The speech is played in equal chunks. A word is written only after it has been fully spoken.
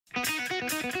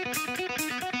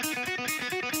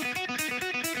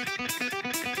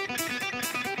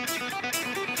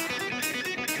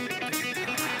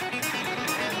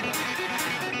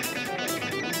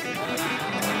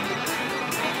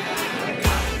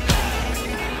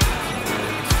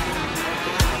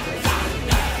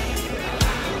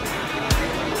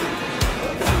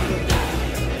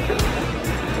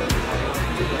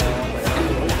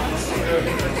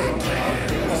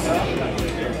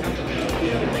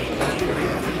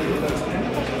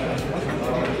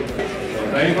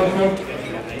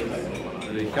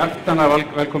Hjartanlega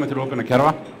velkomin til opinna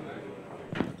kerfa.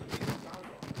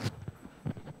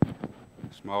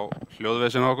 Smá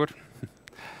hljóðvesen á okkur.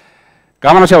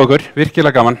 Gaman að sjá okkur,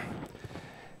 virkilega gaman.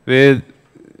 Við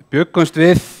bjuggumst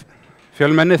við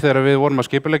fjölmenni þegar við vorum að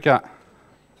skipuleggja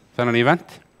þennan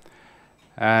event.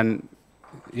 En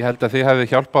ég held að þið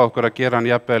hefði hjálpað okkur að gera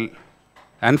hann jafnvel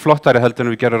enn flottari heldur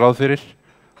en við gerum ráð fyrir.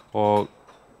 Og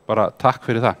bara takk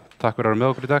fyrir það. Takk fyrir að vera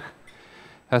með okkur í dag.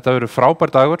 Þetta verður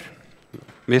frábær dagur.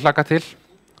 Við hlakka til,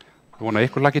 ég vona að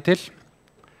ykkur hlakki til.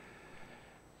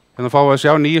 Hérna fáum við að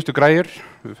sjá nýjustu græjur.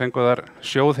 Við fengum þar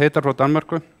sjóð heitar frá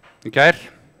Danmörku í gær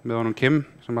með honum Kim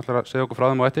sem ætlar að segja okkur frá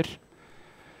þeim á eftir.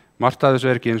 Margt af þessu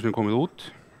er ekki eins og komið út.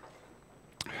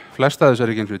 Flest af þessu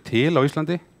er ekki eins og til á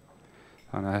Íslandi.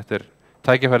 Þannig að þetta er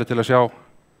tækifæri til að sjá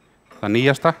það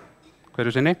nýjasta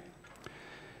hverju sinni.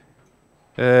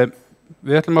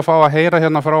 Við ætlum að fá að heyra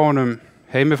hérna frá honum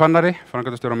Heimir Fannari,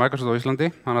 framkvæmdastjóri Microsoft á Íslandi.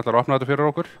 Hann ætlar að opna þetta fyrir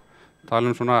okkur.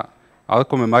 Tala svona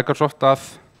aðkomu Microsoft á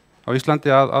Íslandi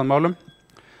að málum.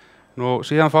 Nú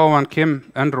síðan fáum hann Kim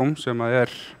Enrum sem er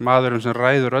maðurinn sem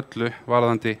ræður öllu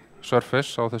varðandi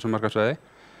Surface á þessu markaðssvæði.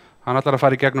 Hann ætlar að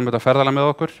fara í gegnum þetta ferðalag með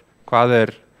okkur. Hvað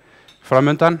er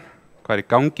framundan, hvað er í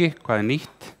gangi, hvað er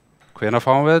nýtt, hvenær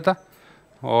fáum við þetta.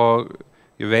 Og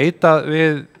ég veit að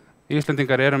við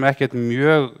Íslendingar erum ekkert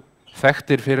mjög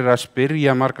þekktir fyrir að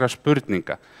spyrja margra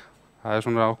spurninga. Það er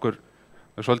svona okkur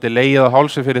svolítið legið á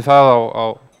hálsi fyrir það á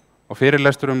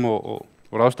fyrirlesturum og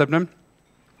ráðstefnum.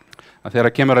 Að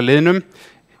þegar kemur að liðnum,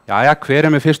 jæja, hver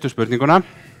er með fyrstu spurninguna?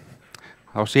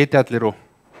 Þá sitja allir og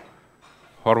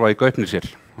horfa í gaupnir sér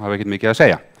og hafa ekkert mikið að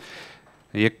segja.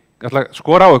 Ég ætla að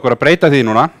skora á ykkur að breyta því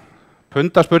núna.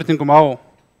 Punda spurningum á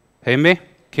Heimi,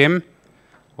 Kim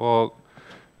og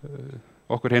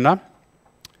okkur hinna.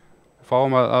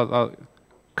 Fáum að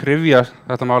krifja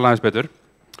þetta mál aðeins betur.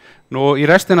 Nú í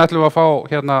restina ætlum við að fá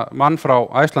hérna mann frá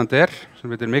Íslandi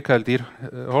sem heitir Mikael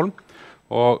Dýrholm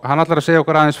og hann ætlar að segja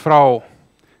okkur aðeins frá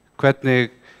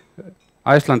hvernig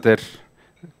Íslandi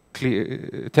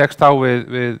tekst á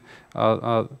við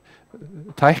að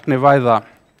tæknivæða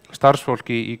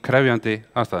starfsfólki í krefjandi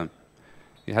aðstæðum.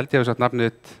 Ég held ég hef sagt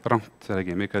nafnið rangt, það er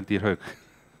ekki, Mikael Dýrhaug.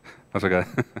 Afsakaði.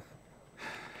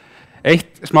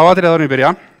 Eitt smáatriði áður en ég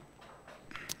byrja.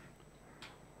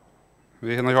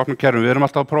 Við hérna hjá opnum kerfum, við erum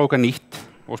alltaf að prófa okkar nýtt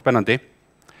og spennandi.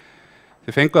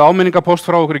 Þið fenguð áminningapóst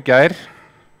frá okkur í gær.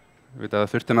 Við veit að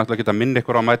það þurfti náttúrulega að geta minni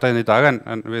ykkur á að mæta hérna í dag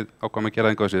en við ákváðum að gera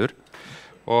það engu að síður.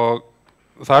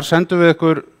 Og þar sendum við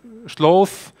ykkur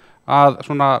slóð að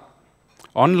svona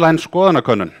online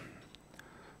skoðanakönnun.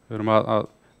 Við erum að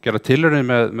gera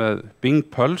tilraunir með Bing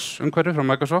Pulse umhverfi frá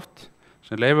Microsoft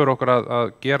sem leyfir okkur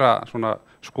að gera svona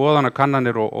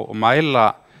skoðanakannanir og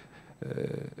mæla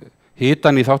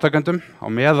hitan í þáttakendum á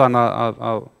meðan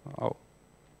að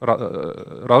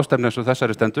ráðstefnu eins og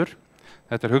þessari stendur.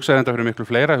 Þetta er hugsað enda fyrir miklu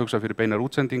fleira, hugsað fyrir beinar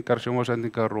útsendingar,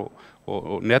 sjónvarpssendingar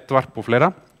og netvarp og fleira.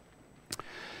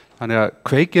 Þannig að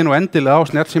kveikið nú endilega á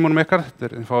snjallsímunum ykkar.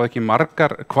 Þið fáið ekki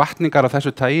margar hvatningar af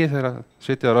þessu tagi þegar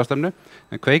sitjið á ráðstefnu,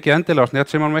 en kveikið endilega á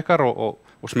snjallsímunum ykkar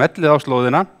og smellið á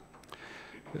slóðina.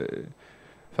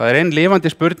 Það er ein lifandi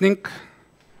spurning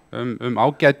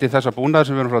ágæti þessa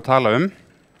búnaðar sem við erum frá að tala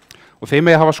og þeir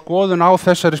megi hafa skoðun á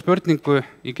þessari spurningu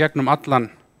í gegnum allan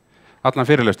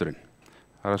fyrirlesturinn.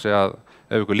 Það er að segja að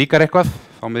ef ykkur líkar eitthvað,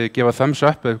 þá megi gefa thumbs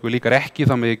up, ef ykkur líkar ekki,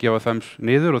 þá megi gefa thumbs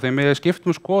niður og þeir megi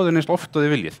skipta skoðun eins oft og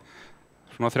þið viljið.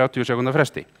 Svona 30 sekúndna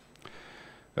fresti.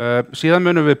 Síðan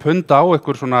munum við punda á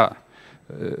ykkur svona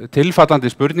tilfallandi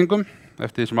spurningum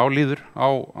eftir því sem líður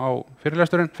á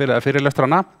fyrirlesturinn,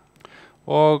 fyrirlestrana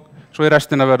og svo í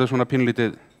restina verður svona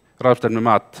pínlítið ráðstefnu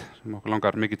mat sem okkur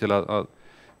langar mikið til að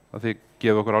þið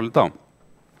gefa okkur álit á.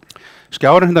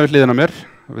 Skjárinn hérna við hliðina á mér,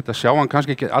 við sjá hann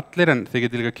kannski ekki allir en þið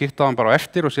getið líka kíkt á hann bara á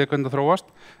eftir og sé hvernig það þróast.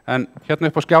 En hérna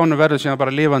upp á skjánum verður síðan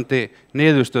bara lifandi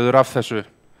niðurstöður af þessu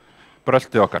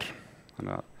brölti okkar.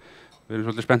 Þannig að við erum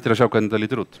svolítið spenntir að sjá hvernig það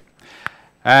lítur út.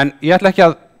 En ég ætla ekki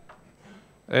að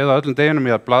eyða öllum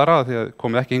deginum í að bladra því að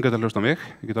komið ekki hingað til að hlusta á mig.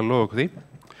 Ég get að lofa okkur því.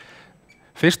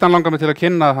 Fyrst hann langar mig til að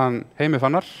kynna hann Heimir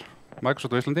Fannar,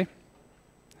 Microsoft á Íslandi.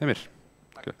 Heimir,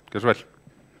 gjörðu svo vel.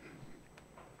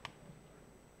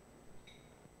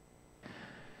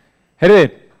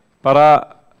 Heyrði, bara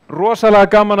rosalega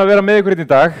gaman að vera með ykkur hérna í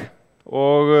dag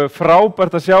og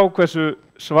frábært að sjá hversu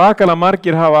svakalega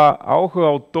margir hafa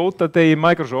áhuga á Dótadegi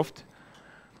Microsoft.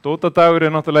 Dótadagur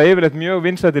náttúrulega yfirleitt mjög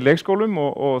vinsæll í leikskólum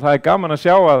og það gaman að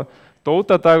sjá að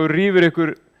Dótadagur rýfur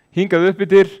ykkur hingað upp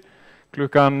yfir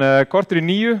klukkan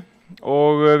 8:45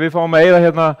 og við fáum að eyða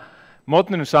hérna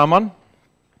morguninn saman.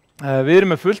 Við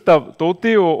erum með fullt af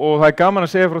dóti og það gaman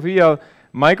að segja frá því að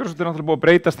Microsoft náttúrulega búið að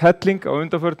breytast helling á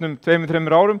undanförnum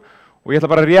 2-3 árum og ég ætla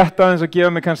bara rétt aðeins að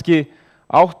gefa mig kannski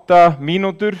 8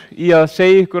 mínútur í að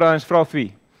segja ykkur aðeins frá því.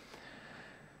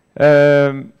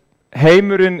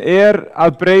 Heimurinn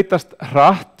að breytast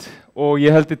hratt og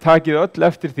ég held þið takið öll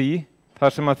eftir því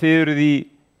þar sem að þið eruð í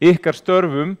ykkar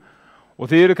störfum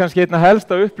og þið eru kannski einna helst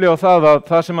að upplifa það að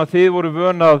það sem að þið voru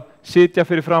vön að sitja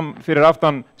fyrir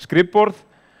aftan skrifborð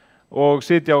og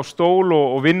sitja á stól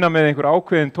og vinna með einhver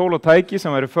ákveðin tól og tæki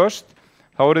sem væri föst,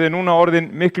 þá eru þið núna orðin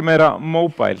miklu meira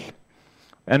mobile.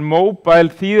 En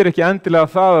mobile þýðir ekki endilega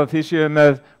það að þið séu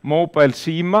með mobile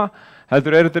síma,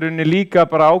 heldur þetta rauninni líka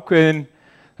bara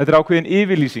ákveðin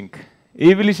yfirlýsing.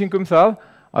 Yfirlýsing það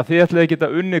að þið ætlið að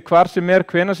geta unnið hvar sem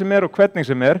hvenær sem og hvernig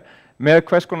sem með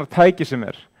hvers konar tæki sem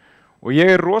Og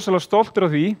ég rosalega stoltur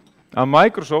af því að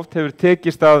Microsoft hefur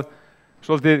tekist að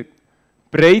svolítið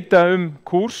breyta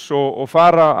kúrs og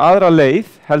fara aðra leið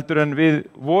heldur en við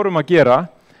vorum að gera.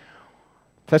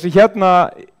 Þessi hérna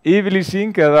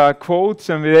yfirlýsing eða quote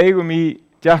sem við eigum í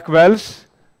Jack Welch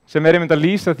sem einmitt að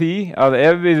lýsa því að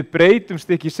ef við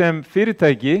breytumst ekki sem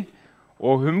fyrirtæki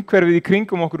og umhverfið í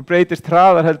kringum okkur breytist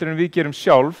hraðar heldur en við gerum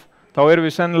sjálf, þá erum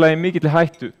við sennilega í mikilli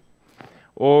hættu.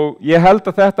 Og ég held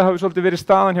að þetta hafi svolítið verið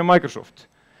staðan hjá Microsoft.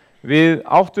 Við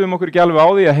áttuðum okkur ekki alveg á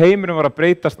því að heimurinn var að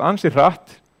breytast ansi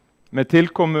hratt með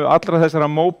tilkomu allra þessara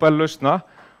mobile lausna,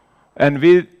 en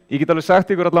ég get alveg sagt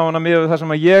ykkur allavega með það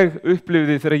sem að ég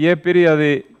upplifði þegar ég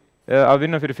byrjaði að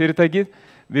vinna fyrir fyrirtækið,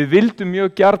 við vildum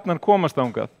mjög gjarnan komast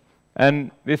þangað, en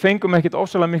við fengum ekkert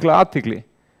ofsalega mikla athygli.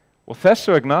 Og þess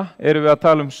vegna erum við að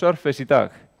tala Surface í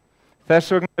dag.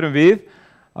 Þess vegna erum við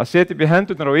að setja upp í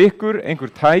hendurnar á ykkur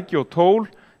einhver tæki og tól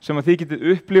sem að þið getið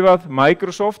upplifað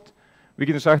Microsoft.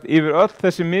 Við getum sagt yfir öll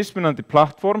þessi mismunandi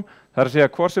plattform, það að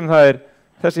segja hvort sem það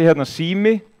þessi hérna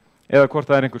sími, eða hvort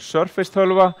það einhver Surface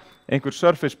tölva, einhver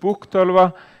Surface Book tölva,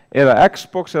 eða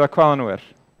Xbox eða hvaða nú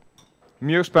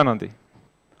Mjög spennandi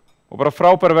og bara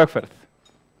frábæra vegferð.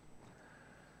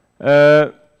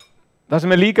 Það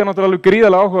sem líka náttúrulega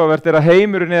gríðarlega áhugavert að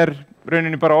heimurinn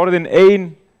rauninni bara orðin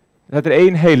þetta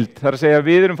ein heild. Það að segja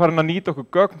við erum farin að nýta okkur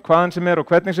gögn hvaðan sem og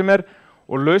hvernig sem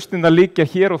og lausnirnar liggja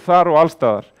hér og þar og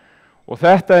allstaðar. Og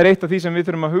þetta eitt af því sem við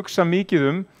þurfum að hugsa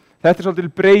mikið Þetta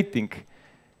svolítið breyting.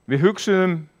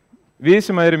 Við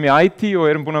sem erum í IT og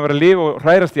erum búin að vera að lifa og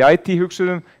hrærast í IT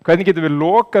hugsuðum hvernig getum við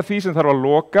lokað því sem þarf að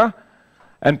loka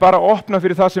en bara opna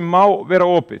fyrir það sem má vera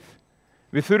opið.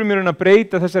 Við þurfum í raun að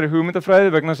breyta þessari hugmyndafræði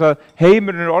vegna þess að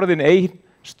heimurinn orðin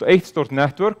eitt stórt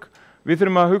network. Við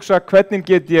þurfum að hugsa hvernig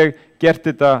get ég gert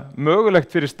þetta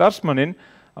mögulegt fyrir starfsmanninn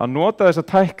að nota þessa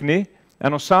tækni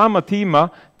en á sama tíma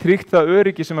tryggt það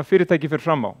öryggi sem að fyrirtæki fer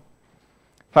fram á.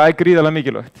 Það gríðarlega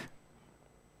mikilvægt.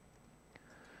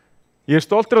 Ég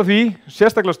stoltur af því,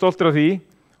 sérstaklega stoltur af því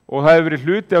og það hefur verið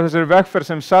hluti af þessari vegferð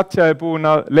sem Satya búin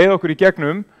að leiða okkur í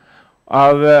gegnum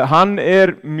að hann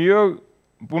mjög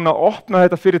búin að opna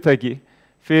þetta fyrirtæki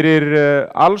fyrir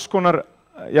alls konar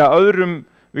öðrum,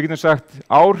 við getum sagt,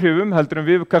 áhrifum heldur en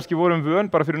við kannski vorum vön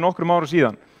bara fyrir nokkrum árum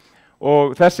síðan.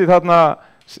 Og þessi þarna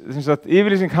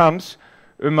yfirlýsing hans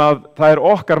að það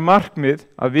okkar markmið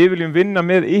að við viljum vinna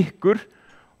með ykkur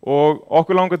og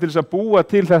okkur langar til þess að búa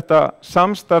til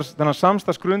þennan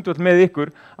samstarfsgrundvöll með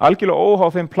ykkur algjörlega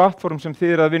óháð þeim plattform sem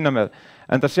þið að vinna með.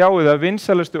 En það sjáu þið að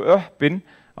vinsælustu öppin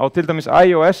á til dæmis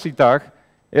iOS í dag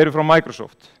eru frá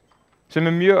Microsoft sem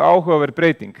mjög áhugaverð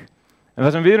breyting. En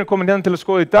það sem við erum komin hérna til að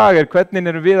skoða í dag hvernig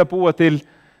erum við að búa til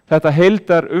þetta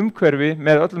heildar umhverfi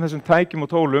með öllum þessum tækjum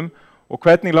og tólum og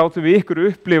hvernig látum við ykkur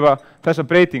upplifa þessa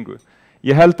breytingu.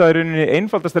 Ég held að rauninni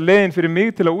einfaldasta leiðin fyrir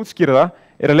mig til að útskýra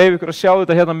það að leyfa ykkur að sjá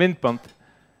þetta hérna myndband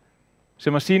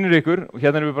sem að sýnir ykkur og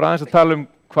hérna erum við bara aðeins að tala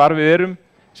hvar við erum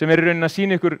sem rauninni að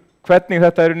sýna ykkur hvernig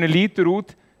þetta rauninni lítur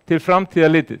út til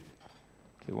framtíðar litið.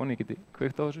 Ég vona ég geti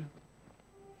kveikt á þessu.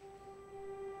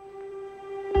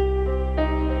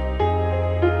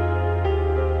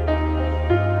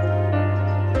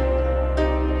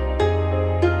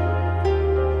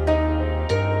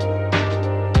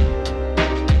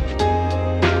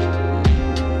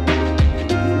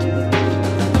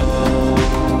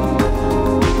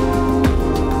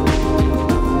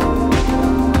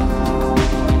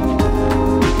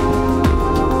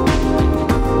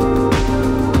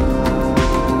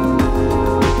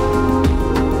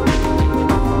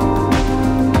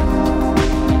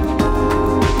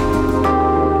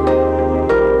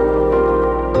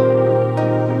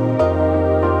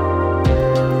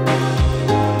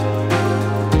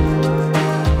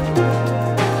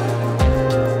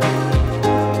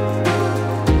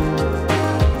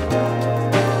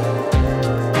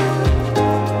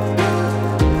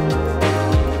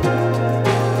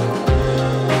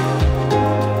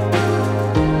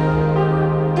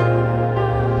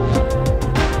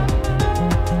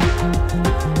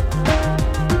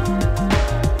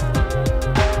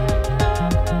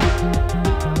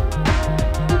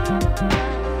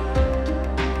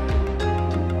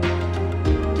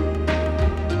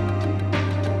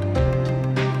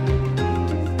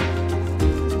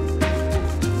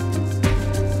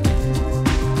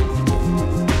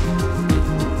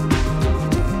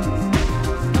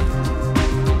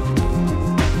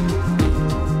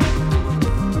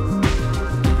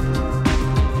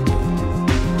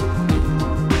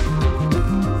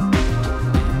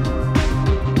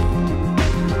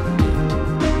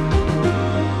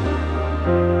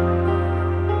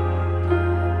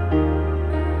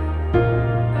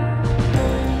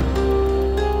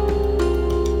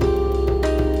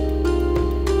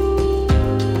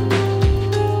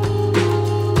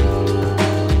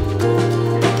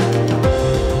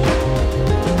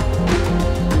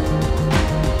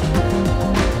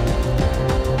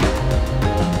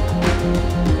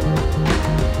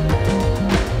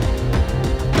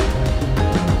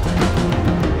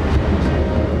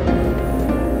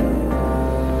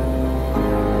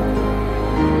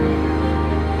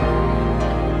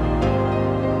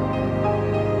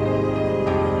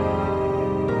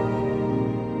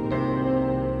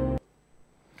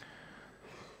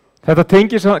 Þetta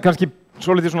tengir kannski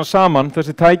svolítið svona saman,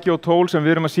 þessi tæki og tól sem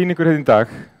við erum að sýna ykkur hérna í dag.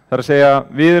 Það er að segja,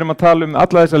 við erum að tala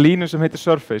alla þessa línu sem heitir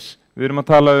Surface. Við erum að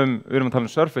tala um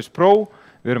Surface Pro,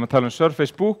 við erum að tala um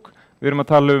Surface Book, við erum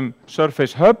að tala um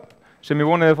Surface Hub, sem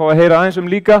ég vonið að fá að heyra aðeins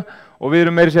líka, og við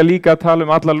erum meira sér líka að tala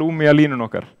um alla Lumia línun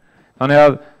okkar. Þannig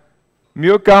að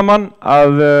mjög gaman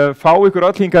að fá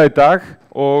ykkur öll hingað í dag,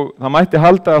 og það mætti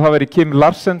halda að það veri Kim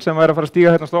Larsen sem væri að fara að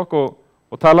stíga hérna stokk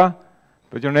og tala.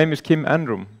 But your name is Kim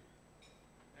Enrum.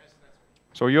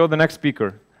 So you're the next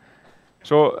speaker.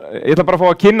 Svo ég ætla bara að fá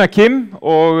að kynna Kim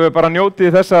og bara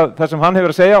njótið þess sem hann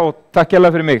hefur að segja, og takk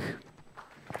hérlega fyrir mig.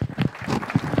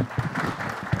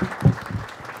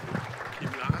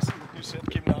 Kim Larsen, you said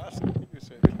Kim Larsen.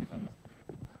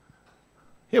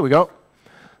 Here we go.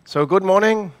 So good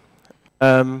morning.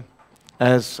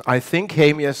 As I think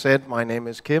Heimir said, my name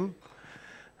is Kim.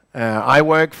 I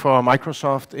work for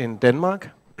Microsoft in Denmark,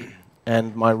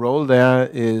 and my role there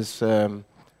is,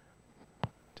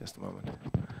 just a moment,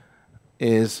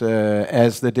 is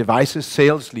as the devices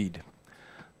sales lead.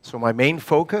 So my main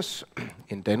focus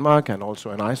in Denmark and also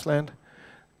in Iceland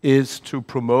is to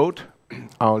promote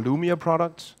our Lumia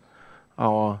products,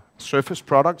 our Surface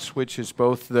products, which is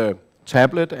both the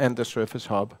tablet and the Surface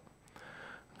Hub.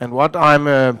 And what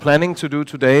I'm planning to do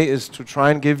today is to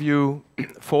try and give you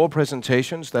 4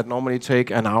 presentations that normally take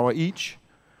an hour each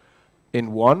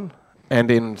in one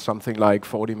and in something like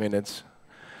 40 minutes.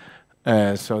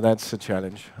 So that's a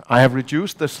challenge. I have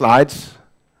reduced the slides.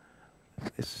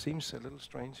 This seems a little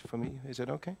strange for me. Is it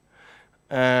okay?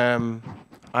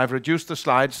 I've reduced the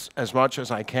slides as much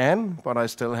as I can, but I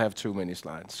still have too many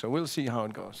slides. So we'll see how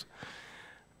it goes.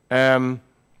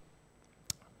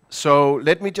 So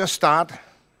let me just start.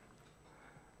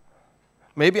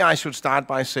 Maybe I should start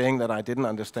by saying that I didn't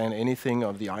understand anything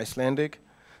of the Icelandic.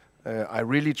 I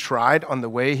really tried on the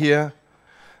way here.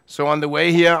 So on the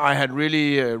way here, I had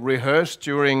really rehearsed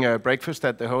during breakfast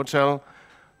at the hotel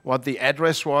what the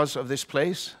address was of this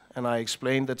place, and I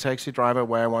explained the taxi driver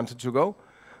where I wanted to go.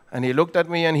 And he looked at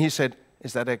me and he said,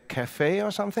 "Is that a cafe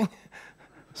or something?"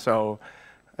 So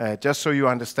just so you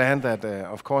understand that,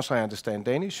 of course, I understand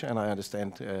Danish and I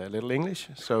understand a little English.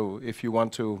 So if you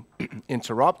want to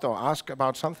interrupt or ask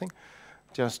about something,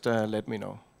 just let me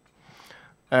know.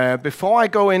 Before I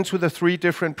go into the 3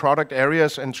 different product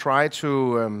areas and try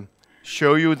to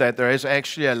show you that there is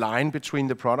actually a line between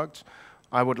the products,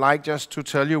 I would like just to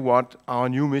tell you what our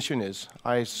new mission is.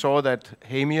 I saw that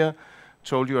Heimir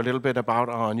told you a little bit about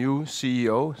our new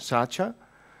CEO, Satya,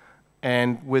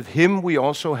 and with him we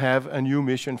also have a new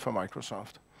mission for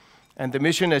Microsoft. And the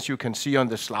mission, as you can see on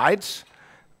the slides,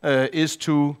 is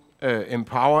to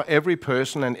empower every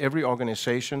person and every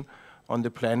organization on the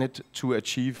planet to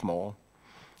achieve more.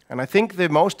 And I think the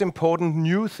most important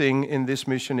new thing in this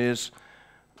mission is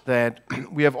that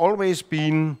we have always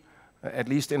been, at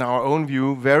least in our own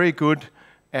view, very good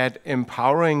at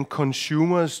empowering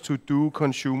consumers to do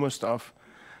consumer stuff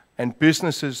and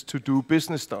businesses to do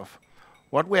business stuff.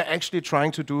 What we're actually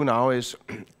trying to do now is,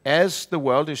 as the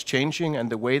world is changing and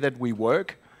the way that we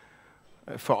work,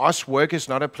 for us, work is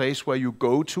not a place where you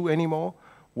go to anymore.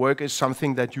 Work is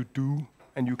something that you do,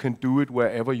 and you can do it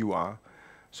wherever you are.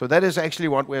 So that is actually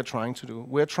what we're trying to do.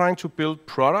 We're trying to build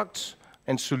products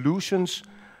and solutions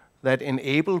that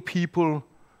enable people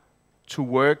to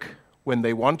work when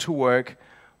they want to work,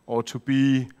 or to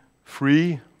be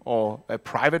free or a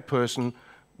private person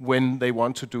when they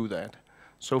want to do that.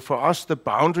 So for us, the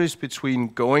boundaries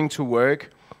between going to work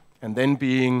and then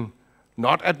being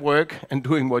not at work and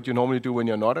doing what you normally do when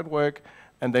you're not at work,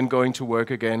 and then going to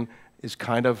work again, is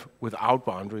kind of without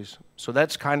boundaries. So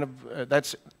that's kind of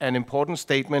that's an important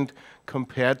statement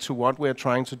compared to what we're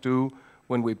trying to do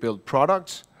when we build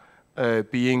products,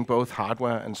 being both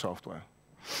hardware and software.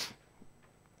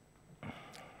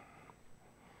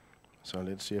 So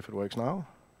let's see if it works now.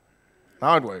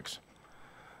 Now it works.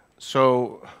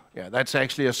 So yeah, that's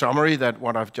actually a summary that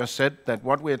what I've just said, that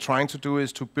what we're trying to do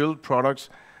is to build products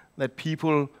that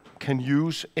people can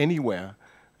use anywhere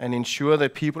and ensure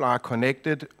that people are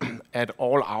connected at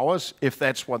all hours if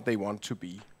that's what they want to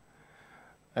be.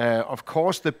 Of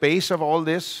course, the base of all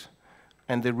this,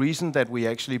 and the reason that we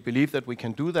actually believe that we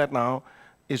can do that now,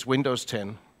 is Windows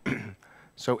 10.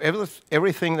 So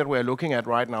everything that we're looking at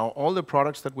right now, all the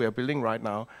products that we are building right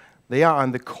now, they are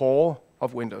on the core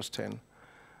of Windows 10.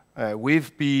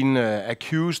 We've been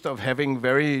accused of having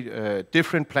very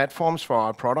different platforms for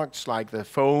our products, like the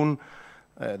phone,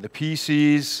 the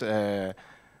PCs,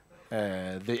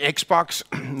 the Xbox.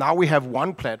 Now we have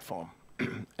one platform.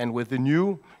 And with the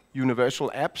new universal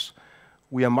apps,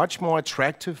 we are much more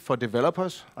attractive for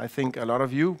developers. I think a lot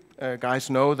of you guys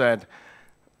know that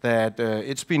that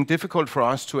it's been difficult for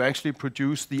us to actually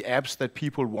produce the apps that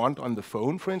people want on the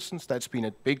phone, for instance. That's been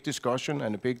a big discussion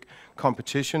and a big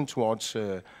competition towards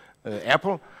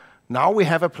Apple. Now we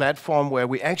have a platform where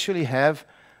we actually have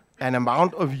an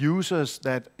amount of users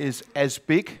that is as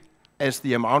big as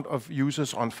the amount of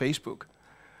users on Facebook.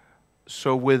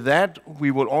 So with that,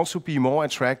 we will also be more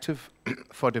attractive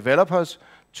for developers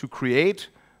to create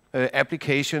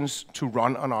applications to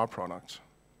run on our products.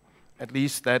 At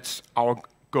least that's our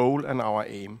goal and our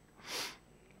aim.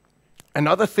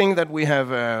 Another thing that we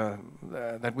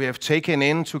have taken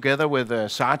in together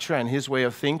with Satya and his way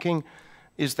of thinking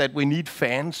is that we need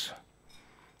fans.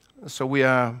 So we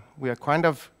are kind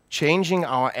of changing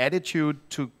our attitude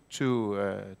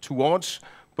towards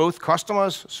both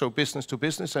customers, so business to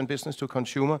business and business to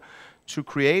consumer, to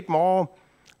create more,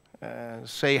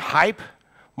 say, hype,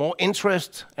 more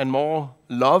interest and more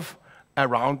love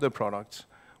around the products,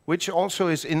 which also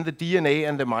is in the DNA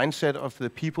and the mindset of the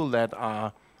people that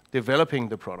are developing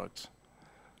the products.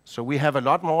 So we have a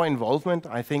lot more involvement.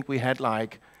 I think we had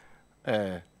like,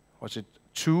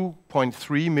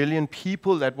 2.3 million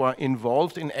people that were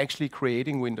involved in actually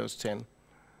creating Windows 10.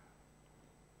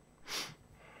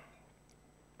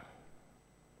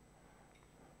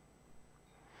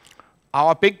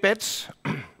 Our big bets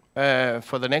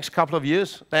for the next couple of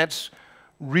years, that's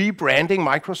rebranding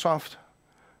Microsoft.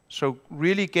 So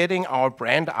really getting our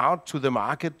brand out to the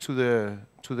market, to the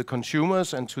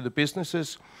consumers and to the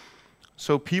businesses,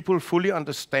 so people fully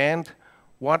understand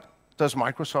what does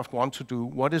Microsoft want to do,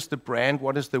 what is the brand,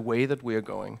 what is the way that we are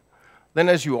going. Then,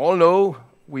 as you all know,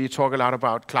 we talk a lot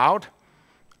about cloud,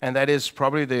 and that is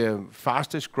probably the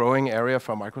fastest growing area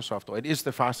for Microsoft, or it is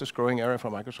the fastest growing area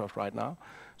for Microsoft right now.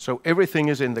 So everything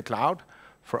is in the cloud.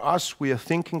 For us, we are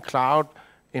thinking cloud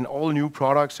in all new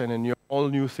products and in all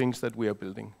new things that we are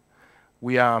building.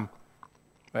 We are,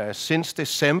 since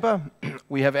December,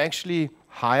 we have actually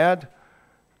hired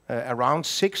around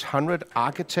 600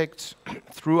 architects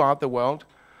throughout the world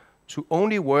to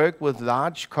only work with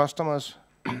large customers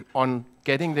on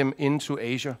getting them into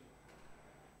Asia.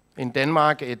 In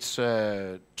Denmark, it's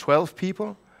 12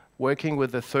 people working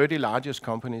with the 30 largest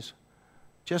companies,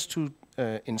 just to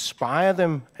inspire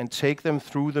them and take them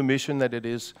through the mission that it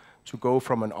is to go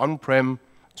from an on-prem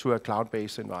to a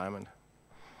cloud-based environment.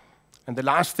 And the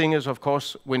last thing is, of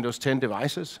course, Windows 10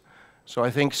 devices. So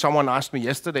I think someone asked me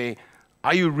yesterday,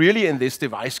 are you really in this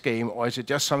device game, or is it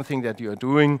just something that you're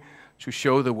doing to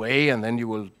show the way and then you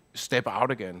will step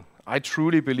out again? I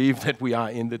truly believe that we are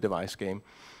in the device game.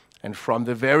 And from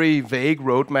the very vague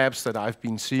roadmaps that I've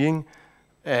been seeing,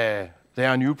 there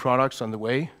are new products on the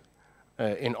way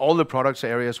in all the products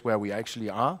areas where we actually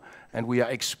are, and we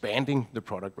are expanding the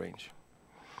product range.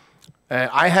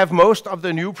 I have most of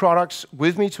the new products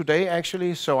with me today,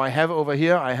 actually. So I have over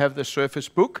here, I have the Surface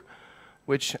Book,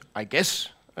 which I guess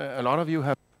a lot of you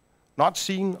have not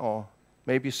seen, or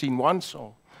maybe seen once.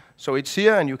 So it's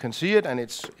here, and you can see it, and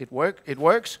it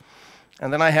works.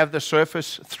 And then I have the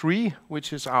Surface 3,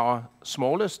 which is our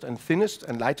smallest and thinnest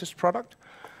and lightest product.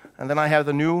 And then I have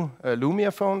the new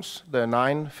Lumia phones, the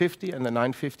 950 and the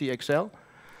 950 XL.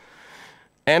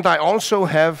 And I also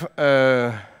have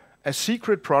a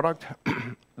secret product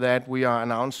that we are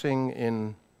announcing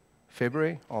in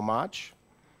February or March,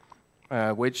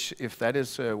 which, if that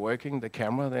is working, the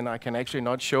camera, then I can actually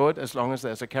not show it as long as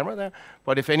there's a camera there.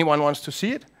 But if anyone wants to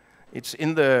see it, it's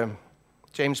in the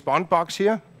James Bond box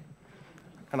here.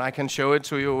 And I can show it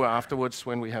to you afterwards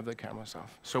when we have the cameras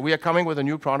off. So we are coming with a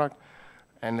new product,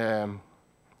 and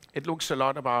it looks a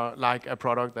lot like a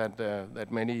product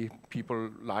that many people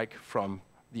like from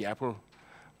the Apple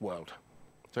world.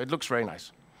 So it looks very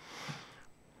nice.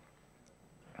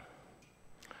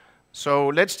 So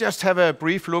let's just have a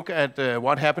brief look at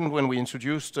what happened when we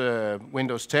introduced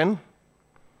Windows 10.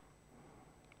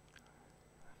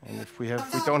 And if we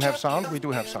don't have sound, we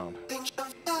do have sound.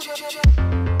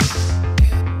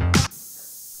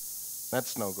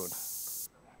 That's no good.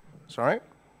 Sorry.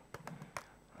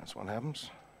 That's what happens.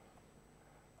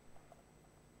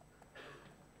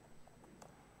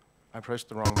 I pressed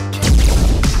the wrong button.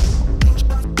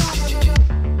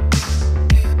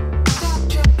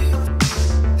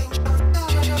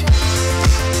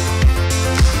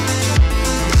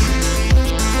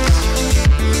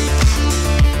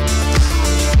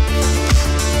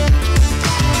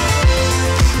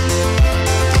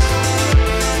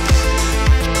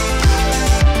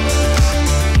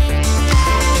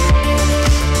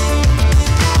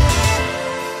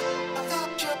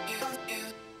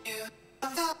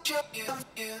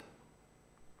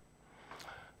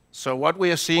 So what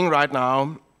we are seeing right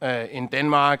now in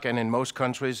Denmark and in most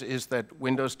countries is that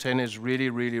Windows 10 is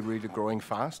really growing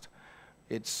fast.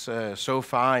 It's so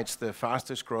far it's the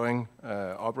fastest growing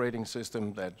operating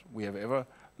system that we have ever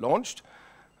launched.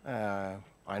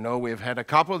 I know we've had a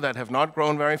couple that have not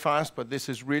grown very fast, but this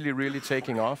is really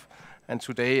taking off. And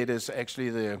today it is actually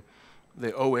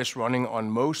the OS running on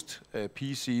most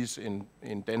PCs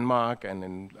in Denmark and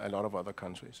in a lot of other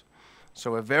countries.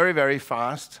 So a very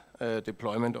fast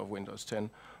deployment of Windows 10,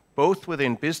 both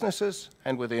within businesses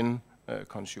and within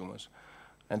consumers.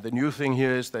 And the new thing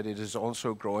here is that it is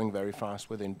also growing very fast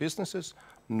within businesses.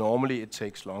 Normally it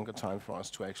takes longer time for us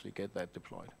to actually get that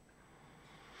deployed.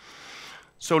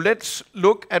 So let's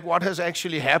look at what has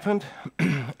actually happened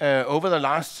over the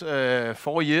last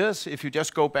 4 years. If you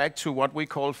just go back to what we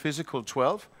call physical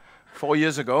 12, 4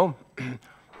 years ago,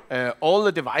 all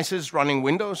the devices running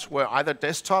Windows were either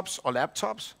desktops or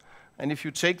laptops. And if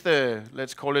you take the,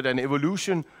 let's call it an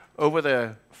evolution over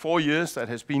the 4 years that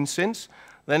has been since,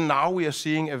 then now we are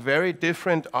seeing a very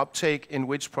different uptake in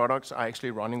which products are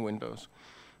actually running Windows.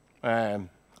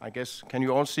 I guess, can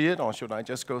you all see it, or should I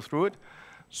just go through it?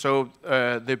 So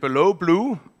the below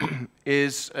blue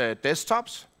is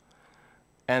desktops,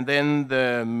 and then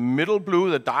the middle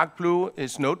blue, the dark blue,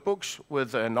 is notebooks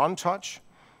with non-touch.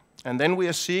 And then we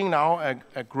are seeing now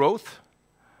a growth,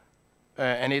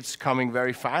 and it's coming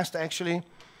very fast actually,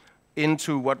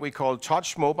 into what we call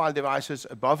touch mobile devices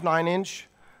above 9-inch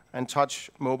and touch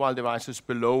mobile devices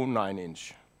below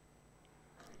 9-inch.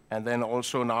 And then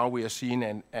also now we are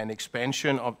seeing an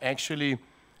expansion of actually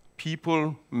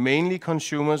people, mainly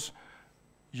consumers,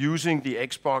 using the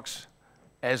Xbox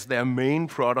as their main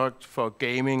product for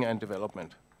gaming and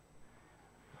development.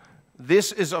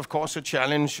 This is of course a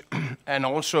challenge, and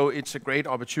also it's a great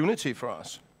opportunity for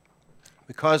us.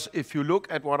 Because if you look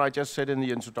at what I just said in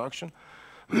the introduction,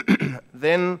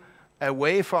 then a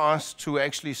way for us to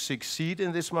actually succeed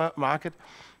in this market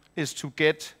is to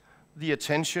get the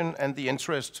attention and the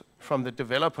interest from the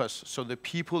developers, so the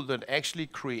people that actually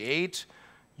create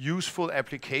useful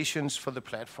applications for the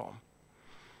platform.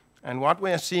 And what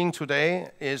we are seeing today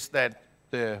is that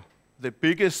the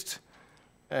biggest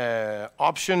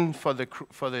option for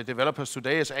the developers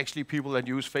today is actually people that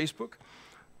use Facebook.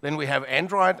 Then we have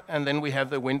Android, and then we have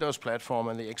the Windows platform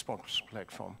and the Xbox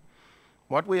platform.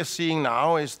 What we are seeing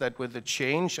now is that with the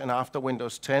change and after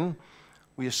Windows 10,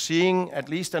 we are seeing at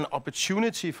least an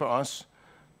opportunity for us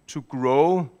to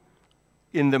grow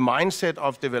in the mindset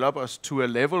of developers to a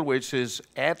level which is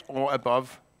at or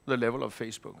above the level of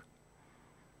Facebook.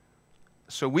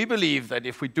 So we believe that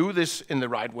if we do this in the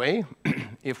right way,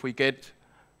 if we get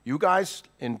you guys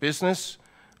in business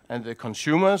and the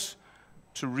consumers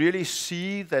to really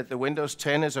see that the Windows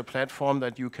 10 is a platform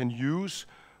that you can use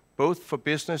both for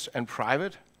business and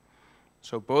private,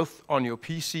 so both on your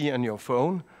PC and your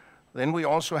phone, then we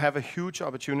also have a huge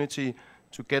opportunity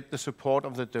to get the support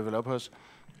of the developers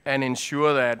and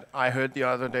ensure that, I heard the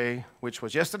other day, which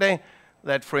was yesterday,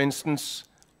 that for instance,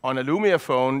 on a Lumia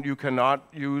phone, you cannot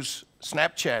use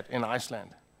Snapchat in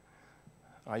Iceland.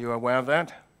 Are you aware of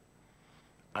that?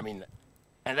 I mean,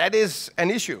 and that is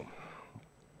an issue.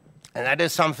 And that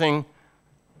is something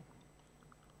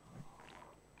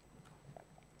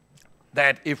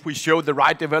that if we show the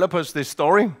right developers this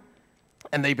story,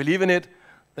 and they believe in it,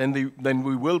 then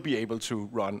we will be able to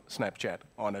run Snapchat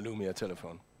on a Lumia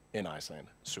telephone in Iceland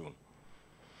soon.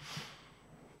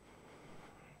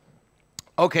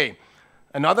 Okay,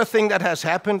 another thing that has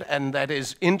happened, and that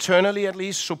is internally at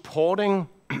least supporting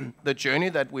the journey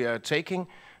that we are taking,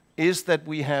 is that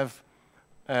we have,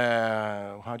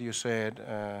 how do you say it,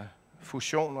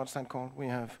 fusion, what's that called? We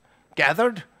have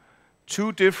gathered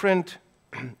two different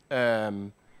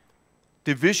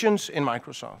divisions in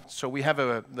Microsoft. So we have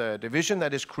the division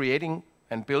that is creating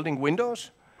and building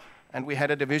Windows, and we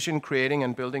had a division creating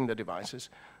and building the devices.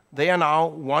 They are now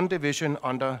one division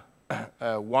under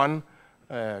one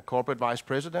corporate vice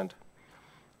president.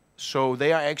 So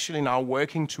they are actually now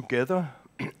working together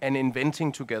and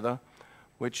inventing together,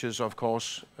 which is of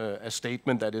course a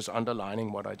statement that is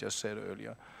underlining what I just said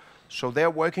earlier. So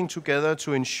they're working together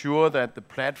to ensure that the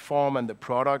platform and the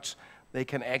products, they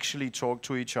can actually talk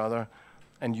to each other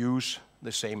and use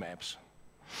the same apps.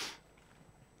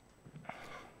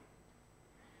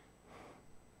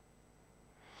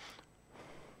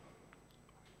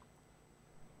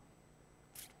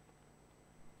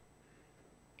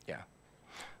 Yeah.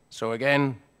 So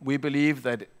again, we believe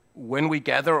that when we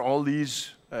gather all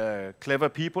these clever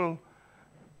people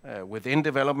within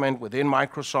development, within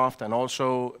Microsoft, and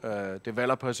also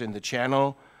developers in the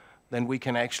channel, then we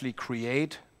can actually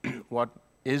create what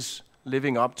is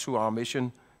living up to our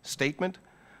mission statement,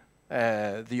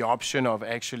 the option of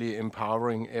actually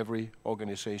empowering every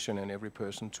organization and every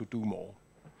person to do more.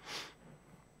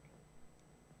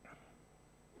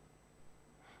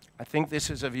 I think this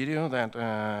is a video that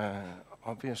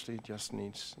obviously just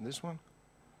needs this one.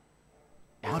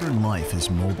 Modern life is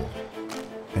mobile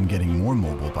and getting more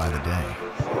mobile by the day.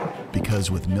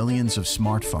 Because with millions of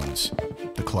smartphones,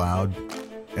 the cloud,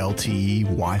 LTE,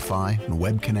 Wi-Fi, and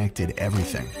web-connected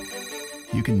everything,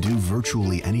 you can do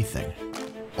virtually anything,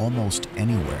 almost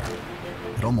anywhere,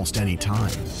 at almost any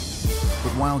time.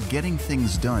 But while getting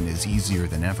things done is easier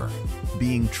than ever,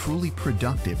 being truly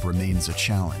productive remains a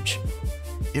challenge.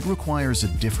 It requires a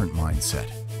different mindset,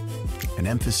 an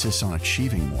emphasis on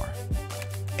achieving more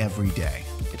every day.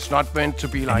 It's not meant to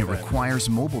be like that. And it requires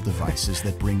mobile devices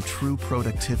that bring true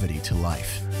productivity to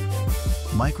life.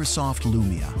 Microsoft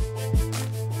Lumia.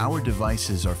 Our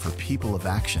devices are for people of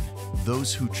action,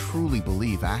 those who truly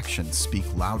believe actions speak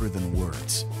louder than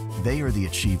words. They are the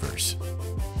achievers,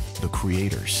 the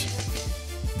creators,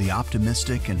 the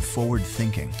optimistic and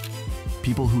forward-thinking,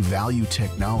 people who value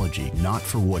technology not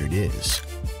for what it is,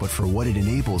 but for what it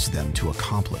enables them to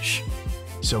accomplish.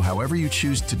 So however you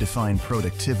choose to define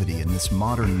productivity in this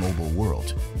modern mobile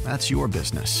world, that's your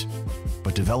business.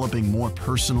 But developing more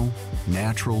personal,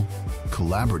 natural,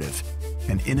 collaborative,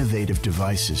 and innovative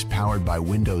devices powered by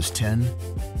Windows 10,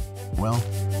 well,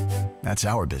 that's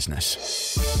our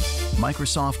business.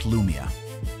 Microsoft Lumia,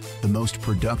 the most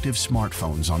productive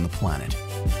smartphones on the planet.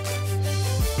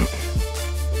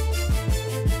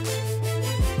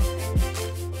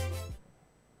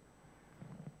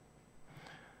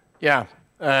 Yeah.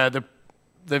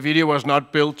 The video was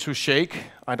not built to shake.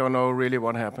 I don't know really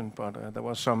what happened, but there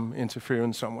was some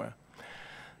interference somewhere.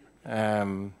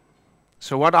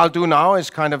 So what I'll do now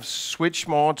is kind of switch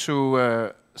more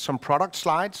to some product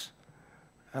slides,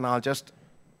 and I'll just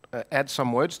add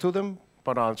some words to them,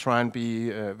 but I'll try and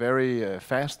be very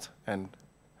fast and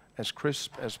as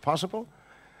crisp as possible.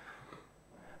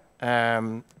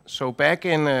 So back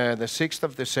in the 6th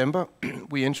of December,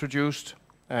 we introduced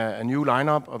a new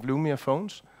lineup of Lumia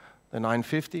phones, the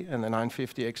 950 and the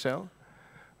 950 XL.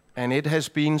 And it has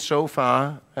been so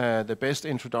far the best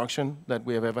introduction that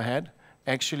we have ever had,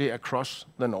 actually across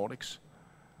the Nordics.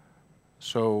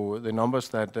 So the numbers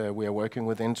that we are working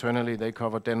with internally, they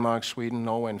cover Denmark, Sweden,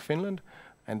 Norway, and Finland.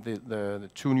 And the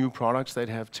two new products that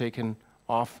have taken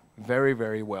off very,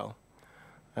 very well.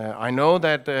 I know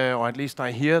that, or at least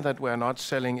I hear that we're not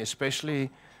selling especially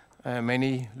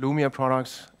many Lumia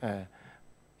products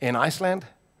in Iceland.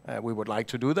 We would like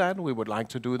to do that. We would like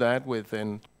to do that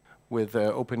with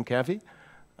Open Cafe.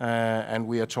 And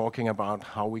we are talking about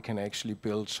how we can actually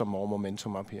build some more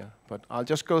momentum up here. But I'll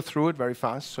just go through it very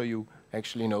fast so you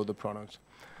actually know the products.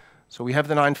 So we have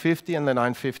the 950 and the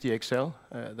 950 XL.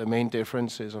 The main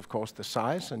difference is, of course, the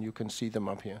size, and you can see them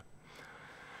up here.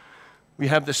 We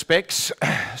have the specs.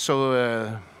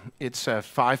 So it's a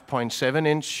 5.7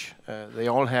 inch. They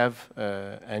all have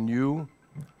a new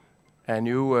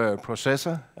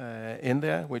processor in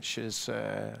there, which is,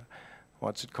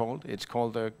 what's it called? It's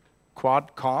called a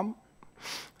Quad-Com.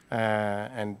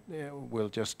 And we'll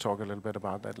just talk a little bit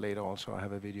about that later also. I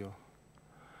have a video.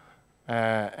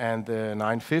 And the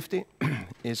 950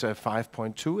 is a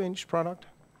 5.2 inch product.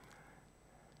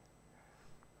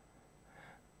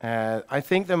 I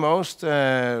think the most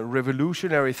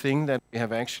revolutionary thing that we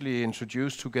have actually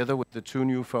introduced together with the two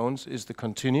new phones is the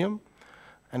Continuum.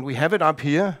 And we have it up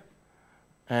here.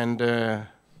 And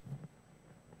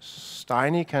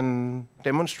Steiny can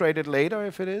demonstrate it later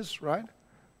if it is, right?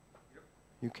 Yep.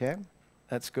 You can?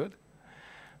 That's good.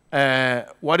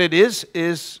 What it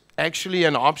is actually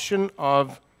an option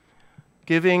of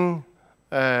giving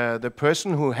the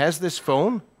person who has this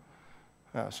phone,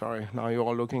 sorry, now you're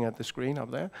all looking at the screen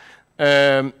up there,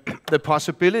 the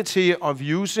possibility of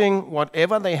using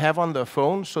whatever they have on their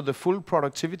phone, so the full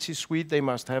productivity suite they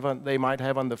might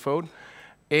have on the phone,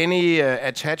 any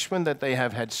attachment that they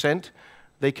have had sent,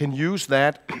 they can use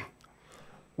that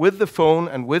with the phone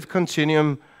and with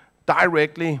Continuum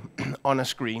directly on a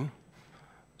screen.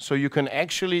 So you can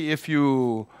actually, if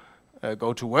you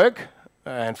go to work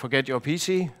and forget your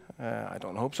PC, I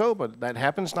don't hope so, but that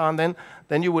happens now and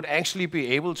then you would actually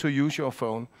be able to use your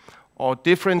phone. Or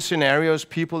different scenarios,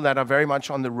 people that are very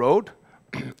much on the road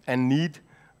and need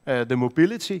the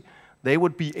mobility, they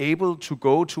would be able to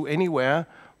go to anywhere.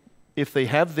 If they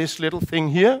have this little thing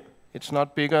here, it's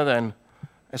not bigger than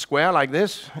a square like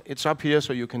this, it's up here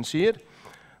so you can see it,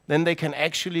 then they can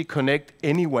actually connect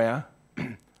anywhere.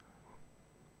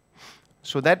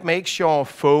 So that makes your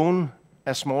phone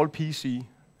a small PC,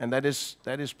 and that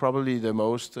is probably the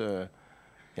most,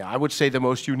 I would say the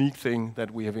most unique thing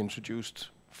that we have introduced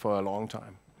for a long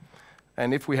time.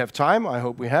 And if we have time, I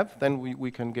hope we have, then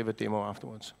we can give a demo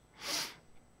afterwards.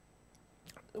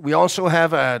 We also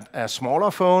have a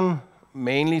smaller phone,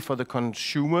 mainly for the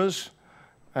consumers,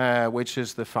 which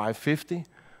is the 550.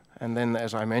 And then,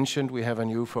 as I mentioned, we have a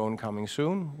new phone coming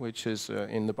soon, which is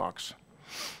in the box.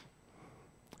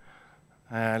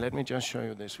 Let me just show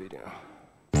you this video.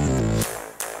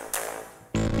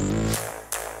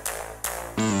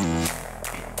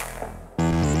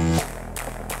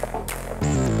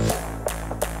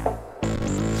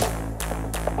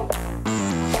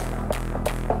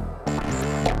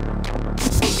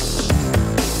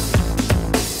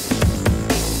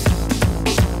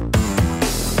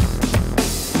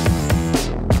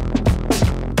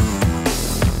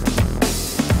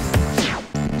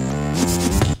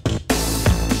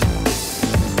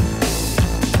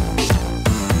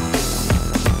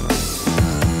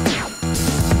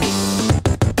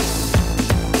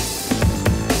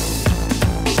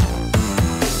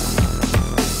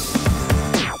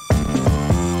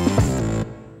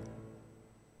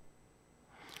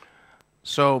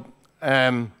 So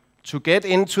to get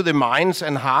into the minds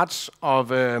and hearts of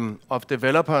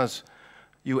developers,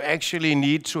 you actually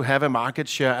need to have a market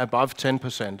share above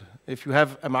 10%. If you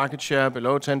have a market share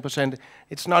below 10%,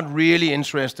 it's not really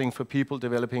interesting for people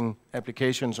developing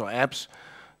applications or apps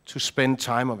to spend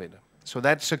time on it. So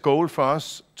that's a goal for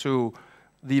us to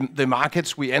the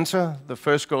markets we enter. The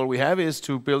first goal we have is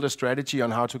to build a strategy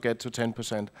on how to get to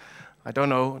 10%. I don't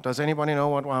know, does anybody know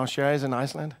what our share is in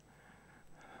Iceland?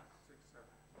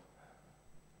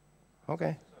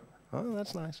 Okay, oh,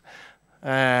 that's nice.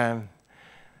 But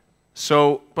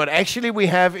actually we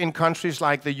have in countries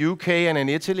like the UK and in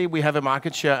Italy, we have a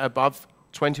market share above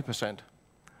 20%.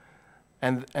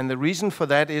 And the reason for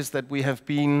that is that we have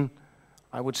been,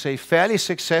 I would say, fairly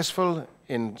successful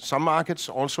in some markets,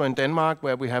 also in Denmark,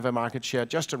 where we have a market share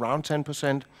just around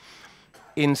 10%,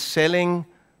 in selling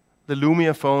the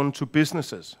Lumia phone to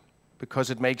businesses, because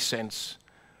it makes sense.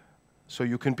 So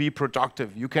you can be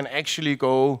productive. You can actually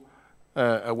go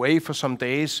away for some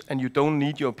days and you don't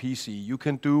need your PC. You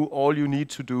can do all you need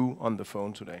to do on the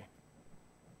phone today.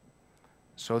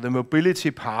 So the mobility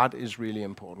part is really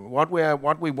important. What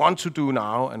we want to do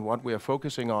now and what we are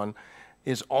focusing on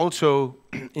is also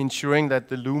ensuring that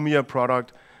the Lumia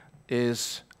product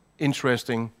is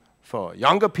interesting for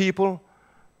younger people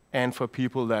and for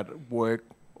people that work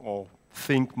or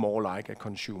think more like a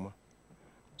consumer.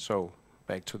 So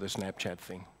back to the Snapchat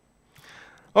thing.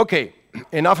 Okay,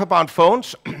 enough about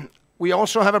phones. We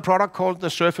also have a product called the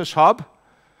Surface Hub.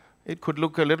 It could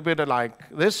look a little bit like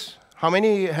this. How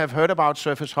many have heard about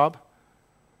Surface Hub?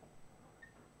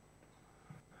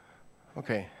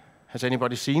 Okay, has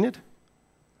anybody seen it?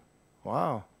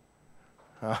 Wow.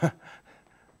 And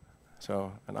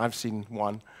I've seen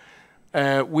one.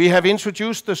 We have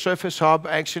introduced the Surface Hub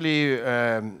actually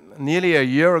nearly a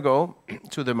year ago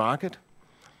to the market.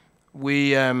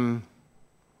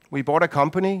 We bought a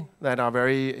company that are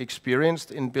very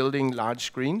experienced in building large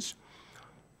screens.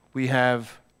 We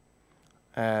have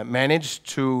managed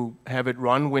to have it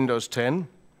run Windows 10.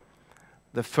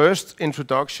 The first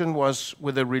introduction was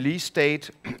with a release date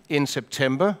in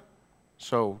September,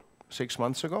 so 6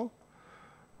 months ago.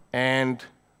 And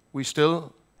we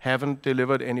still haven't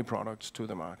delivered any products to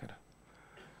the market.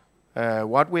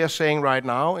 What we are saying right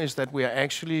now is that we are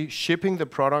actually shipping the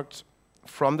product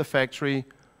from the factory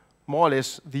more or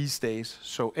less these days.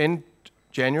 So end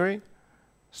January,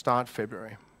 start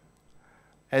February.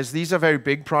 As these are very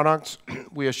big products,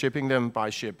 we are shipping them by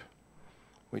ship,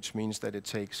 which means that it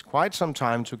takes quite some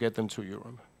time to get them to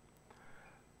Europe.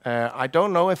 I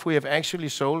don't know if we have actually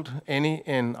sold any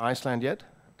in Iceland yet.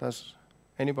 Does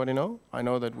anybody know? I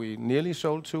know that we nearly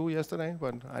sold 2 yesterday,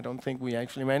 but I don't think we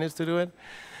actually managed to do it.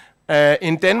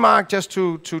 In Denmark, just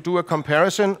to do a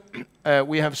comparison,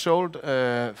 we have sold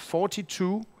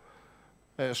 42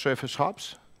 Surface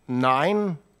Hubs,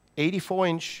 9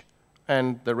 84-inch,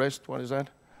 and the rest, what is that?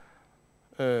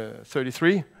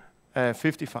 33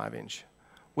 55-inch,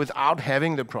 without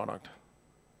having the product.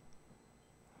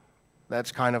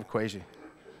 That's kind of crazy.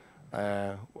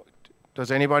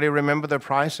 Does anybody remember the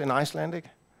price in Icelandic?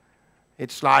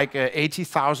 It's like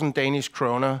 80,000 Danish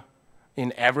kroner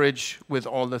in average with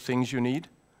all the things you need.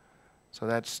 So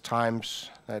that's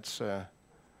times, that's...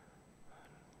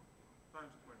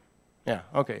 Yeah,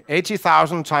 okay.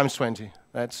 80,000 times 20.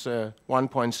 That's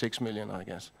 1.6 million, I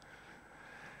guess.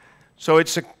 So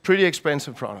it's a pretty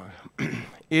expensive product.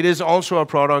 It is also a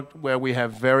product where we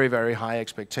have very, very high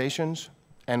expectations,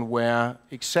 and where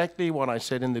exactly what I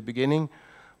said in the beginning,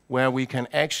 where we can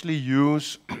actually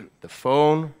use the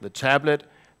phone, the tablet,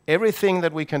 everything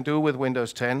that we can do with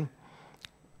Windows 10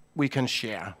 we can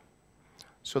share.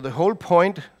 So the whole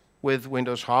point with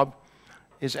Windows Hub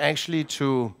is actually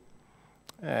to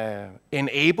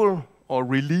enable or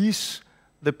release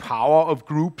the power of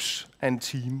groups and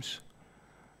teams.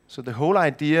 So the whole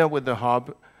idea with the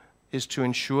hub is to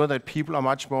ensure that people are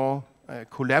much more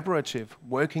collaborative,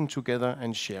 working together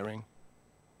and sharing.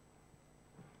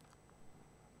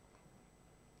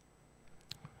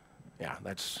 Yeah,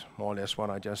 that's more or less what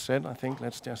I just said. I think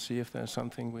let's just see if there's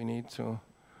something we need to.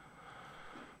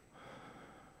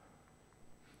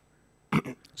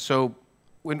 So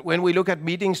when we look at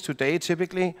meetings today,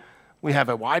 typically we have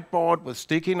a whiteboard with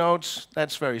sticky notes.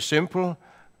 That's very simple.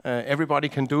 Everybody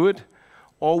can do it.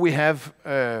 Or we have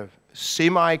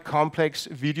semi-complex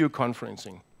video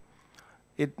conferencing.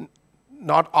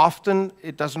 Not often,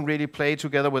 it doesn't really play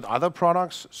together with other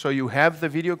products. So you have the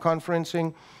video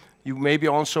conferencing. You maybe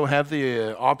also have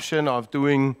the option of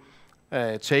doing,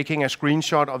 taking a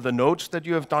screenshot of the notes that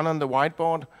you have done on the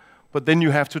whiteboard, but then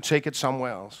you have to take it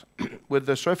somewhere else. With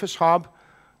the Surface Hub,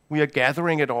 we are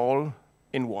gathering it all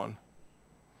in one.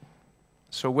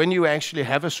 So when you actually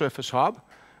have a Surface Hub,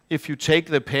 if you take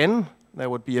the pen, there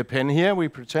would be a pen here, we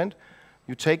pretend,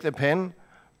 you take the pen,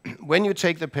 when you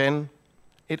take the pen,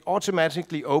 it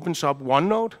automatically opens up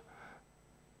OneNote,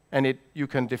 and you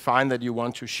can define that you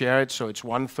want to share it, so it's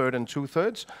 1/3 and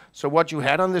 2/3. So what you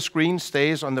had on the screen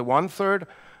stays on the 1/3,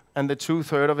 and the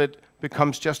 2/3 of it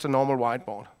becomes just a normal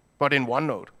whiteboard, but in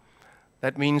OneNote.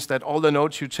 That means that all the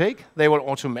notes you take, they will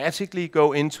automatically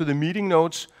go into the meeting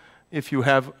notes if you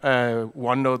have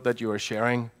OneNote that you are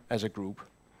sharing as a group.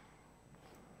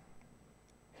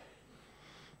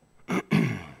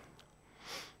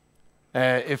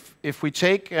 If we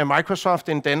take Microsoft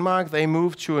in Denmark, they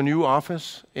moved to a new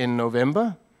office in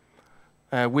November.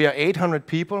 We are 800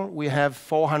 people. We have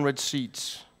 400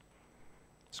 seats.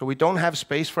 So we don't have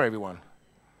space for everyone.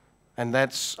 And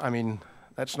that's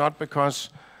not because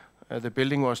the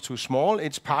building was too small.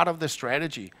 It's part of the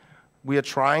strategy. We are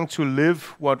trying to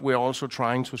live what we're also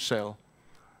trying to sell.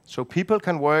 So people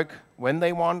can work when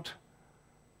they want,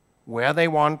 where they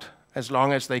want, as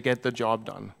long as they get the job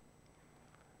done.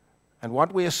 And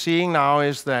what we are seeing now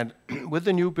is that with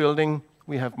the new building,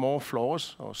 we have more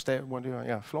floors, or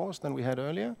floors than we had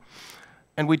earlier.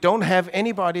 And we don't have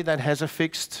anybody that has a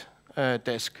fixed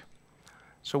desk.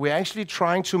 So we're actually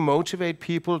trying to motivate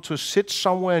people to sit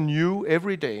somewhere new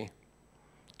every day,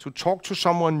 to talk to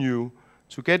someone new,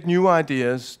 to get new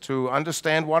ideas, to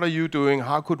understand what are you doing,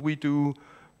 how could we do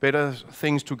better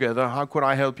things together, how could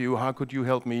I help you, how could you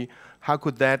help me, how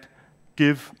could that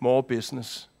give more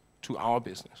business to our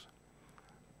business.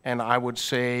 And I would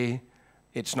say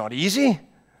it's not easy,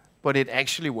 but it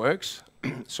actually works.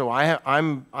 So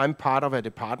I'm part of a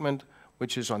department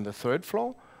which is on the 3rd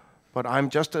floor, but I'm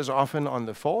just as often on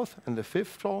the 4th and the 5th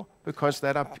floor because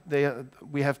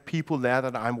we have people there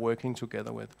that I'm working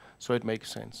together with, so it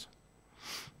makes sense.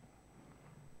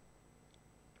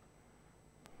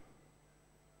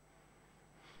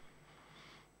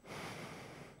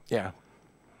 Yeah,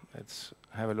 let's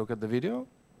have a look at the video.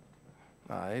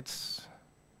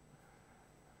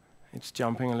 It's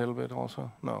jumping a little bit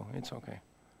also. No, it's okay.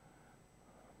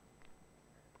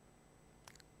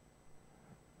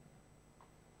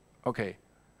 Okay.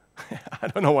 I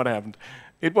don't know what happened.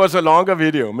 It was a longer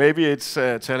video. Maybe it's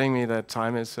telling me that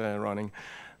time is running.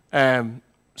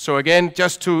 So again,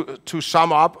 just to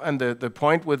sum up, and the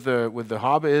point with the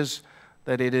hub is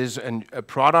that it is a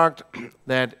product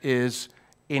that is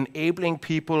enabling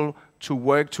people to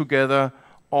work together,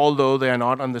 although they are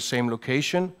not on the same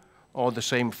location or the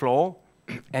same floor,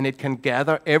 and it can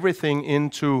gather everything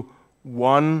into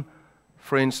one,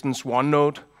 for instance,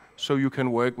 OneNote, so you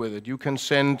can work with it. You can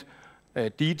send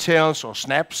details or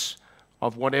snaps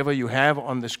of whatever you have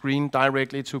on the screen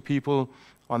directly to people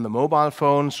on the mobile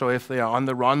phone, so if they are on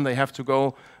the run, they have to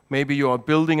go. Maybe you are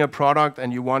building a product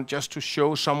and you want just to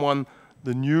show someone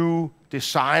the new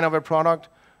design of a product.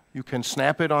 You can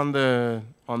snap it on the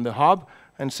hub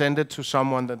and send it to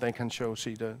someone that they can show,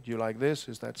 see, do you like this?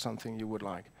 Is that something you would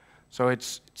like? So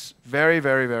it's very,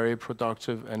 very, very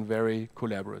productive and very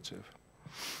collaborative.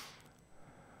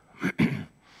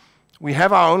 We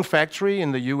have our own factory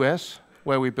in the US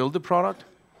where we build the product.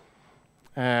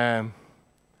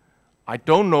 I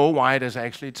don't know why it has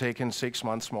actually taken 6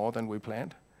 months more than we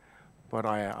planned, but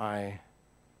I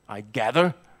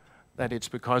gather that it's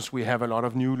because we have a lot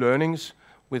of new learnings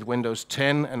with Windows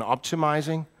 10 and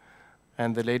optimizing.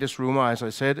 And the latest rumor, as I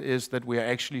said, is that we are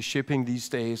actually shipping these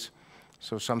days.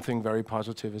 So something very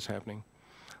positive is happening.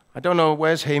 I don't know,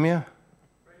 where's Heimir?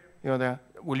 You're there.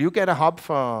 Will you get a hub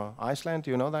for Iceland?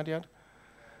 Do you know that yet?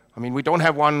 I mean, we don't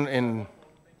have one in,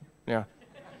 yeah.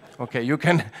 Okay, you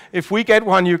can. If we get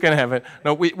one, you can have it.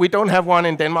 No, we don't have one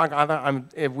in Denmark either.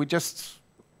 We just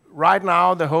right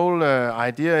now the whole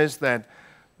idea is that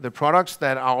the products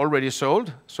that are already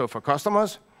sold, so for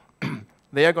customers,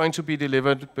 they are going to be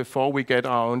delivered before we get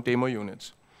our own demo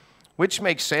units, which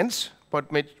makes sense, but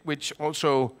which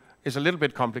also is a little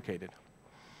bit complicated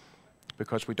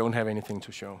because we don't have anything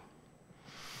to show.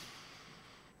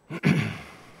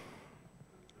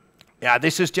 Yeah,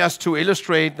 this is just to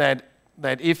illustrate that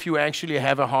if you actually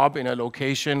have a hub in a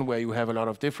location where you have a lot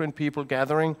of different people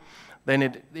gathering, then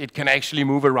it can actually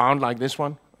move around like this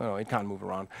one. No, it can't move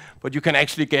around. But you can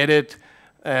actually get it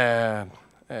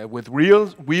with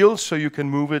wheels, so you can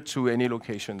move it to any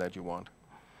location that you want.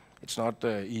 It's not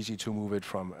easy to move it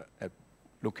from a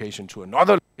location to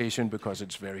another location because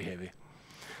it's very heavy.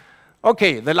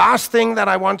 Okay, the last thing that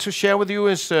I want to share with you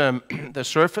is the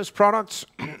Surface products.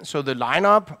 So the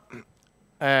lineup.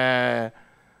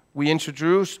 We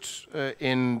introduced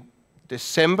in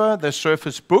December the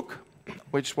Surface Book,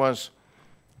 which was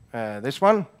this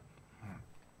one,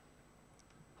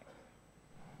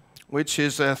 which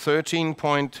is a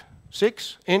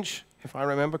 13.6 inch, if I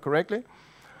remember correctly,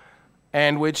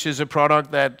 and which is a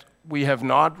product that we have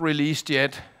not released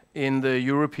yet in the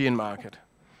European market.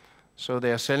 So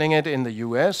they are selling it in the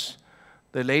US.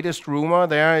 The latest rumor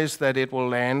there is that it will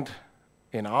land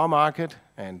in our market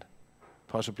and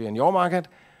possibly in your market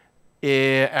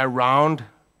around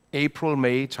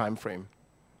April-May timeframe,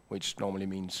 which normally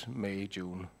means May,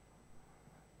 June,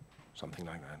 something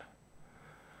like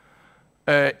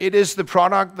that. It is the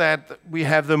product that we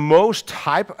have the most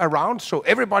hype around, so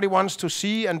everybody wants to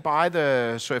see and buy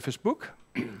the Surface Book,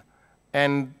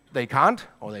 and they can't,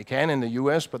 or they can in the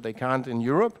US, but they can't in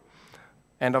Europe.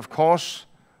 And of course,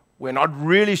 we're not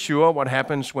really sure what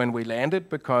happens when we land it,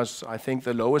 because I think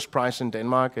the lowest price in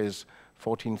Denmark is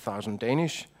 14,000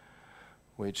 Danish,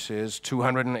 which is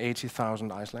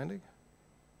 280,000 Icelandic,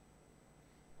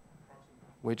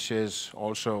 which is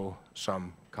also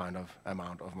some kind of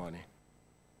amount of money.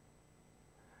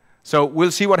 So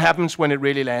we'll see what happens when it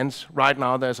really lands. Right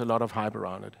now, there's a lot of hype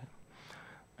around it.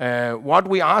 What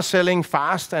we are selling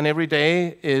fast and every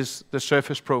day is the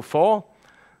Surface Pro 4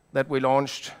 that we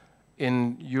launched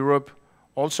in Europe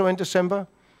also in December,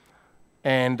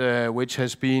 and which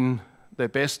has been the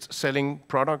best-selling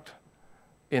product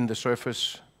in the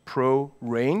Surface Pro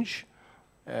range,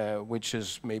 which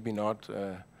is maybe not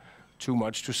too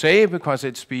much to say because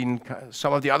it's been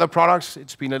some of the other products,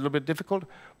 it's been a little bit difficult,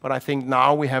 but I think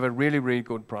now we have a really, really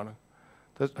good product.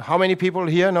 How many people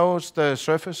here knows the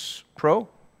Surface Pro?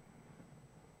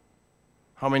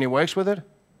 How many works with it?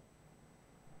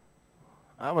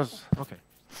 Okay.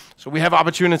 So we have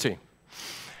opportunity.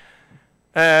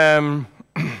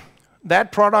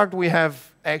 That product we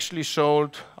have actually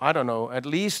sold, I don't know, at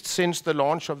least since the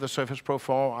launch of the Surface Pro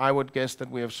 4, I would guess that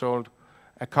we have sold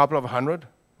a couple of hundred,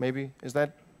 maybe. Is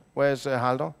that, where's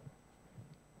Haldor?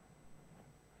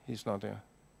 He's not there.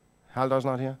 Haldor's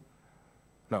not here?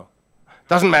 No.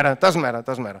 Doesn't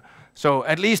matter. So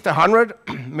at least 100,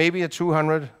 maybe a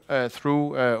 200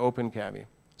 through OpenCavi.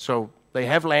 So they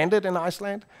have landed in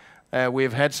Iceland.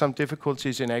 We've had some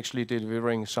difficulties in actually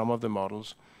delivering some of the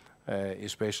models,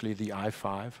 especially the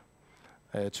i5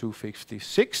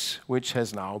 256, which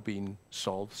has now been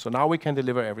solved. So now we can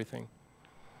deliver everything.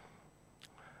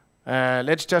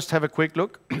 Let's just have a quick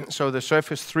look. So the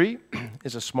Surface 3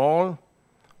 is a small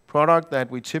product that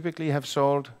we typically have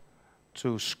sold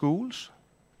to schools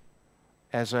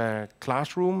as a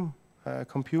classroom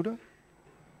computer.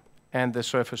 And the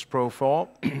Surface Pro 4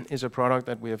 is a product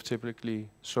that we have typically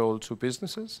sold to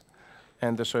businesses.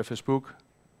 And the Surface Book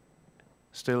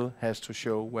still has to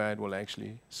show where it will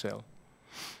actually sell.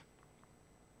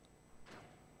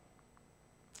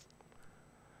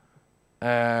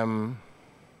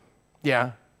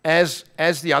 Yeah, as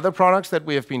the other products that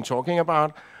we have been talking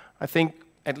about, I think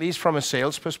at least from a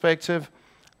sales perspective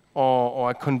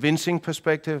or a convincing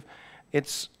perspective,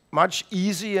 it's much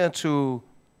easier to,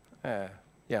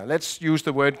 let's use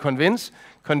the word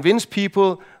convince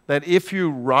people that if you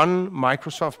run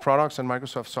Microsoft products and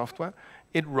Microsoft software,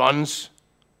 it runs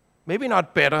maybe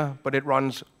not better, but it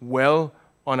runs well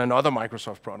on another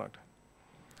Microsoft product.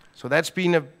 So that's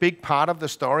been a big part of the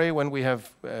story when we have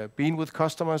been with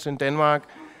customers in Denmark.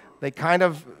 They kind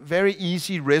of very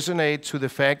easy resonate to the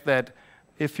fact that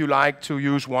if you like to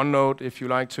use OneNote, if you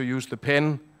like to use the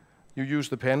pen, you use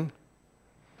the pen.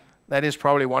 That is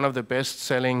probably one of the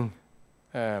best-selling,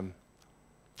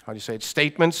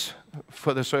 statements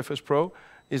for the Surface Pro,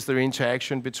 is the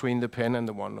interaction between the pen and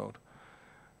the OneNote.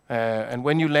 And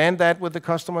when you land that with the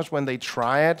customers, when they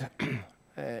try it,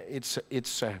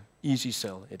 it's easy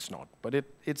sell. It's not, but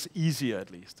it's easier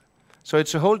at least. So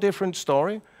it's a whole different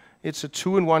story. It's a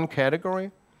two-in-one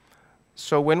category.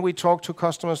 So when we talk to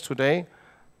customers today,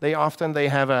 they often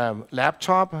have a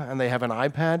laptop and they have an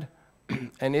iPad.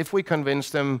 And if we convince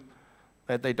them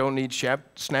that they don't need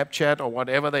Snapchat or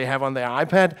whatever they have on their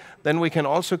iPad, then we can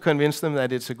also convince them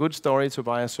that it's a good story to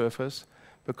buy a Surface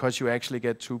because you actually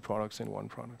get two products in one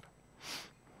product.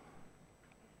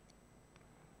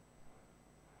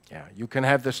 Yeah, you can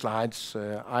have the slides.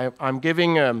 I'm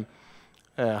giving,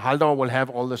 Haldor will have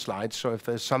all the slides, so if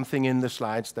there's something in the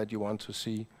slides that you want to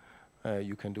see,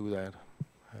 you can do that.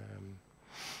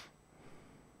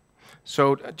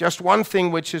 So just one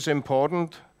thing which is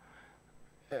important,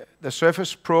 the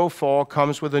Surface Pro 4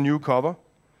 comes with a new cover.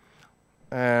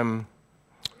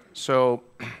 So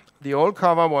the old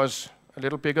cover was a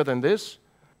little bigger than this,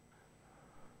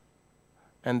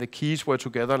 and the keys were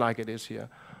together like it is here.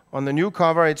 On the new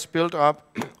cover, it's built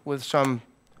up with some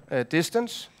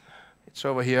distance. It's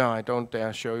over here. I don't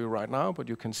dare show you right now, but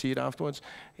you can see it afterwards.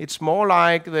 It's more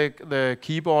like the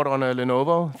keyboard on a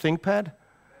Lenovo ThinkPad.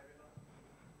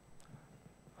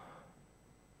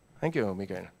 Thank you,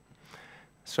 Mikael.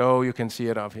 So you can see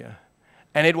it up here.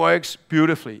 And it works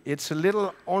beautifully. It's a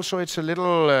little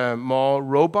more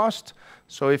robust.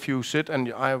 So if you sit,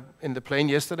 and in the plane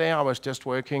yesterday, I was just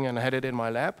working and had it in my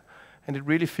lap, and it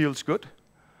really feels good.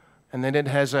 And then it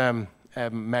has a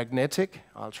magnetic,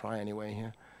 I'll try anyway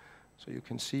here. So you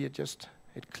can see it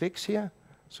clicks here.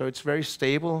 So it's very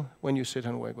stable when you sit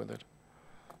and work with it.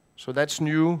 So that's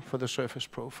new for the Surface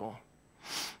Pro 4.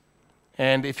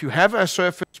 And if you have a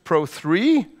Surface Pro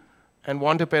 3 and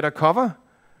want a better cover,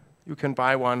 you can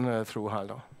buy one through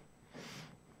Haldor.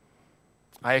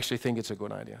 I actually think it's a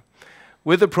good idea.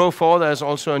 With the Pro 4, there's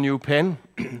also a new pen.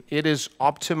 It is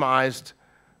optimized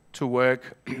to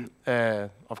work,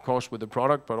 of course, with the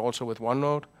product, but also with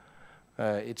OneNote.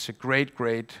 It's a great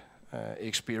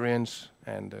experience,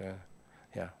 and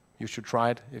yeah, you should try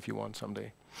it if you want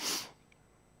someday.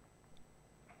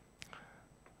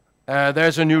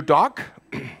 There's a new dock,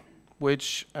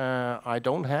 which I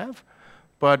don't have,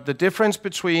 but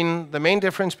the main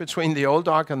difference between the old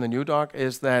dock and the new dock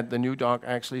is that the new dock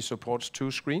actually supports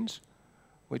 2 screens,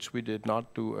 which we did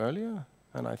not do earlier.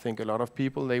 And I think a lot of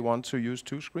people, they want to use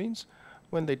 2 screens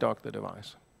when they dock the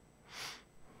device.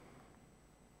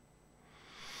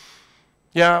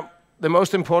 Yeah, the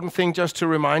most important thing just to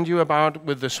remind you about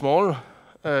with the small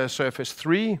Surface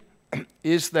 3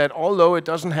 is that although it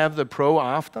doesn't have the Pro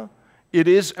after, it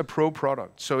is a Pro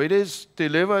product. So it is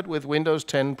delivered with Windows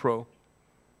 10 Pro.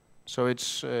 So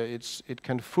it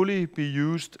can fully be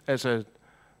used as a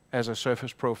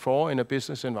Surface Pro 4 in a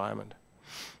business environment.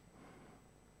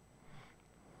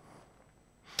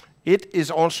 It is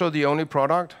also the only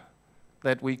product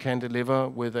that we can deliver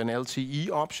with an LTE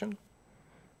option.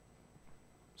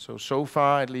 So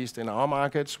far, at least in our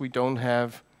markets, we don't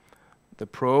have the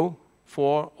Pro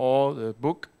 4 or the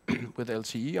Book with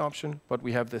LTE option, but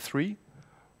we have the 3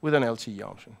 with an LTE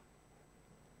option.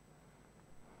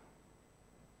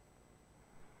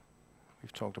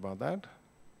 We've talked about that.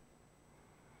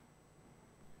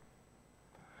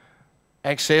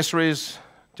 Accessories,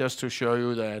 just to show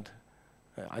you that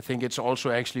I think it's also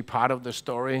actually part of the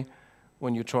story.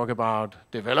 When you talk about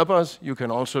developers, you can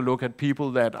also look at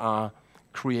people that are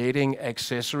creating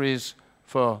accessories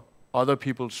for other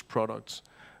people's products.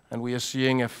 And we are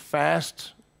seeing a fast-growing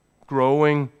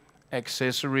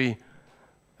accessory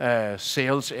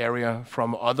sales area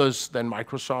from others than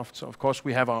Microsoft. So of course,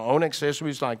 we have our own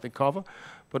accessories like the cover,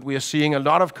 but we are seeing a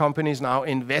lot of companies now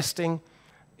investing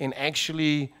in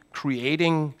actually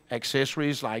creating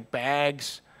accessories like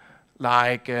bags,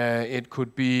 like it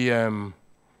could be,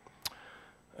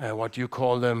 what do you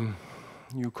call them?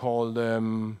 You call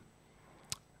them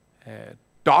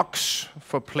docks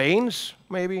for planes,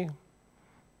 maybe,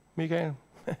 Mikael,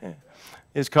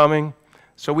 is coming.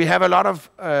 So we have a lot of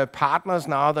partners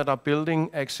now that are building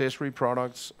accessory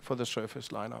products for the Surface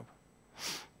lineup.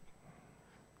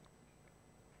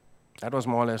 That was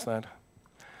more or less that.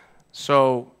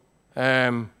 So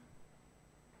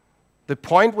the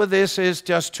point with this is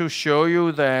just to show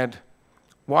you that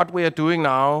what we are doing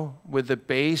now with the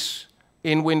base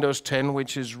in Windows 10,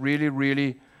 which is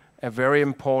really a very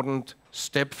important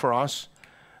step for us,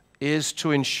 is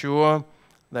to ensure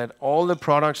that all the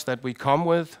products that we come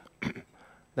with,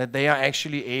 that they are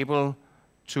actually able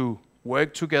to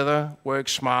work together, work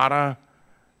smarter,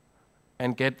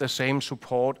 and get the same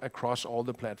support across all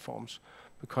the platforms.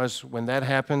 Because when that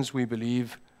happens, we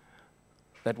believe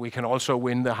that we can also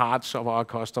win the hearts of our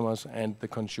customers and the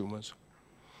consumers.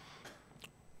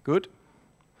 Good.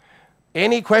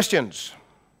 Any questions?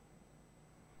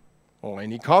 Or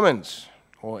any comments?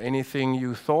 Or anything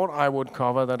you thought I would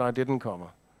cover that I didn't cover?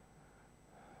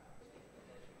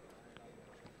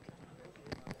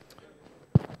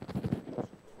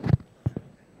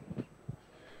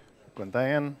 Góðan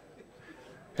daginn.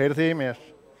 Heyrðu þið í mér?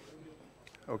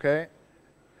 Ok.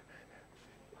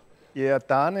 Ég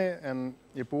Dani, en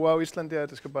ég búi á Íslandi.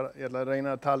 Ég ætla að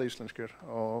reyna að tala íslenskur.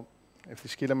 Og ef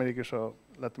þið skilja mér ekki, svo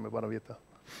letu mig bara vita.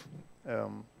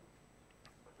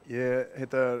 Ég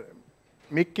heitir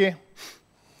Mikki.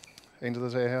 Eins og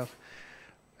það segja hér.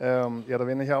 Ég að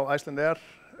vinna hjá Icelandair.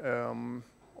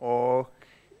 Og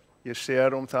ég ser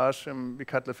það sem við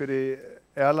kalla fyrir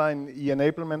airline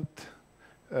E-Enablement.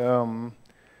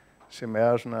 Sem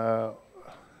svona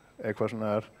eitthvað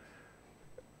svona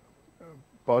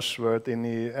buzzword inn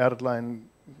í airline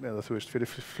eða þú veist fyrir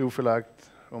flugfélag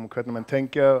hvernig mann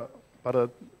tengja bara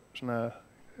svona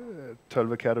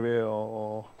tölvukerfi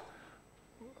og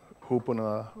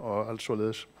húbuna og allt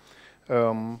svoleiðis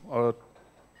og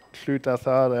hluta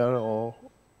það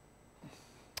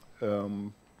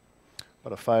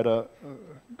bara færa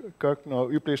gögn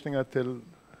og upplýsingar til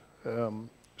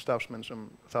starfsmenn sem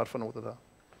þarf að nota það.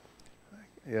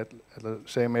 Ég ætla að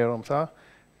segja meira það,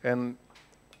 en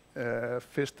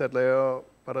fyrst ætla ég að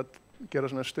bara gera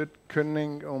svona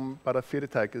stuttkunning bara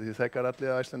fyrirtækið, því þekkar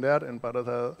allir Icelandair, en bara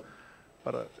það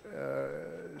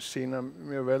sýna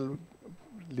mjög vel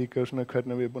líka svona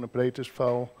hvernig við búin að breytast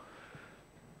frá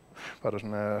bara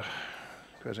svona,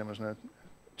 hvað segir maður, svona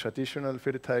traditional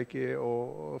fyrirtæki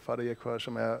og fara í eitthvað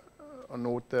sem að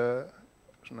nota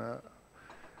svona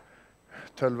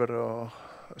tölvur og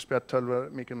spjalltölvur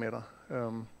mikið meira.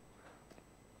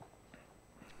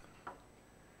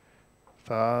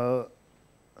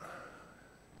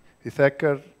 Ég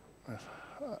þekkar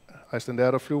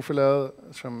Icelandair og flugfélag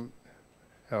sem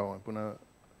er búin að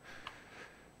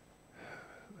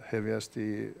hefjast í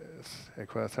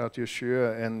eitthvað 37,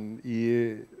 en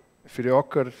fyrir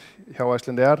okkur hjá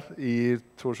Icelandair í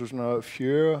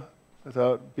 2004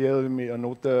 það bjöðum við mig að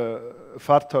nota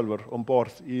fartölvur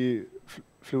borð í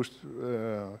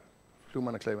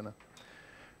flugmannakleifina.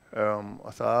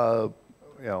 Og það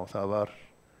var,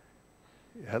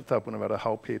 ég held það búin að vera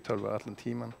HP-tölva allan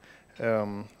tíman.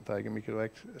 Það ekki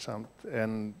mikilvægt samt,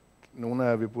 en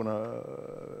núna við búin að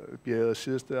bjöða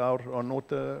síðustu ár að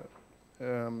nota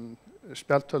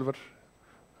spjalltölvur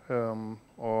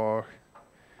og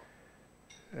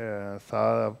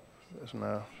það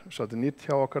svona svolítið nýtt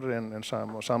hjá okkar, en á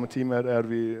samme tíma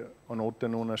við að nota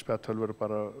núna spjalltölvur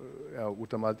bara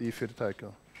út allt í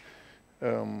fyrirtækið.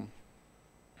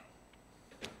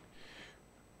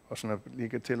 Og svona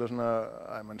líka til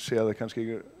að man ser það kannski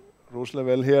ekki rosalega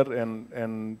vel hér,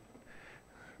 en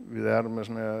við með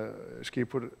svona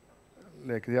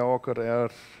skipurleikið hjá okkar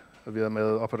við með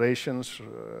operations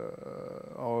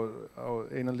á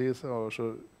eina lið og svo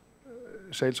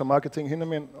sales og marketing hinna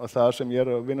minn, og það sem ég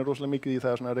að vinna rosalega mikið í,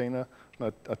 það að reyna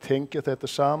að tengja þetta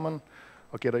saman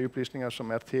og gera upplýsningar sem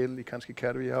til í kannski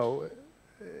kerfi á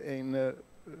einu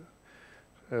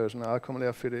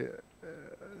aðkommulega fyrir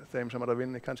þeim sem að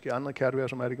vinna kannski annar kerfi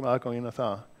sem ekki með aðgang inn á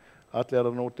það. Allir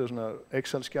að nota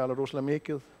Excel-skjala rosalega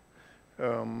mikið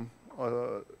og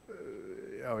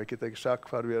ég get ekki sagt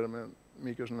hvað við með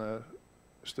mikið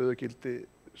stöðugildi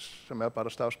sem bara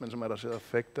starfsmenn sem að setja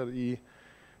fektar í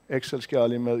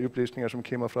Excel-skjali með upplýsningar sem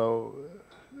kemur frá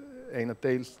eina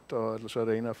deild og svo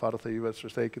reyna að fara það yfir svo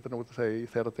þeir geta nota það í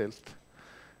þeirra deild.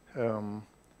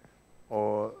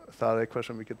 Og það eitthvað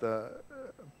sem við geta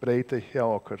breyta hjá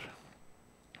okkur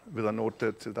við að nota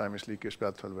til dæmis líka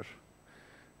spjalltölvur.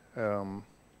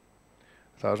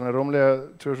 Það rúmlega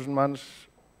 2000 manns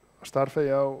starfa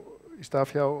í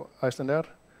starf hjá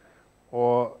Icelandair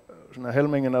og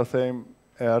helmingin af þeim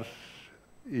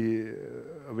í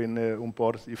að vinna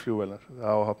borð í flugvélar,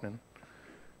 áhöfnin.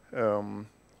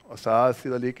 Og það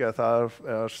þýðir líka að það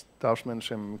starfsmenn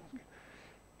sem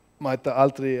mæta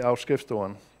aldrei á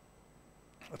skrifstofan.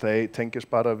 Þeir tengjast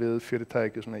bara við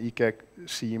fyrirtæki í gegn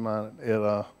síma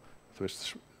eða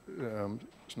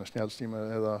snjallsíma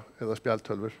eða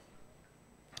spjalltölvur.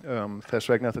 Þess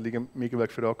vegna það líka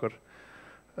mikilvægt fyrir okkur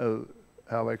að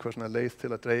hafa eitthvað leið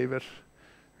til að dreifa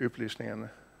upplýsningarna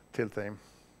til þeim.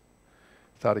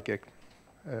 Þar í gegn.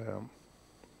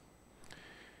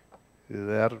 Við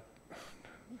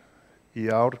í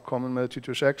ár komin með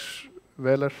 26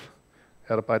 vélar,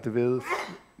 að bæta við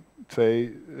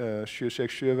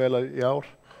 767 vélar í ár,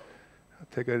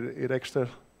 tekur í rekstur.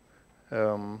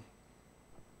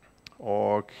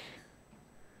 Og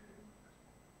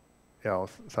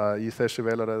það í þessi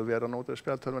vélar að vera að nota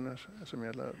spjalltölvuna sem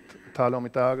ég tala í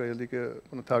dag, og ég líka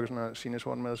búin að taka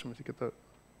sýnishorn með sem ég geta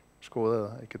skoða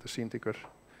það, ég geta sýnt ykkur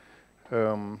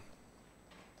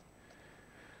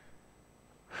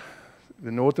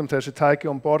Við notum þessi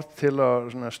tæki borð til að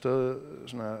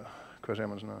hvað segir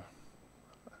man,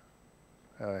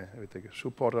 ég veit ekki,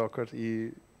 supporta okkur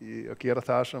í að gera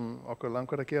það sem okkur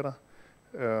langar að gera.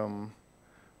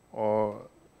 Og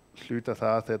hluta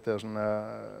það, þetta svona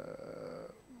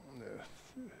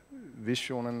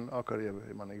visionen okkar, ég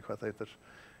man ekki hvað það heitir,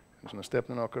 svona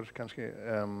stefnun okkar kannski,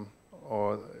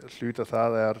 og hluta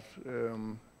það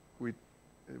we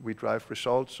drive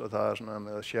results, og það svona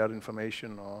með shared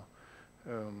information og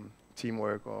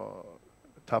teamwork og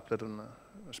tableterne,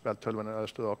 spjaldtölverne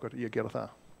aðstöðu okkur í að gera það.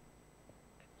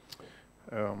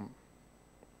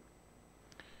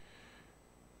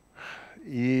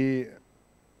 Í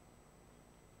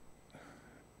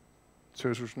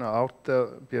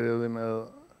 2008 byrjaði við með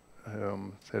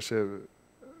þessi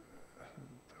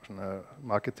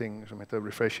marketing som heter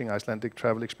Refreshing Icelandic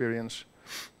Travel Experience,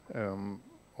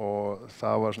 og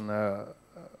það var svona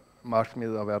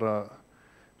markmið að vera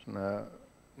svona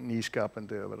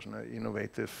nýskapandi, að vera svona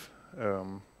innovative,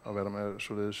 að vera með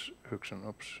svoleiðis hugsun.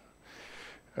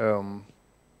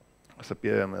 Það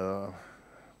byrjaði með að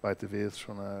bæti við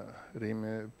svona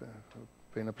rými,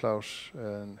 beinapláss,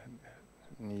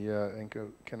 nýja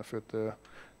kennafötu,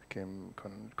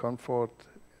 comfort,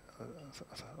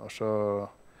 og så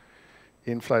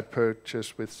in-flight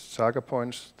purchase with saga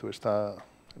points, þú veist það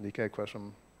líka eitthvað sem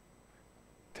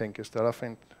tengist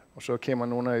rafrænt. Og så kemur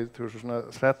núna í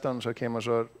 2013, så kemur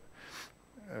svo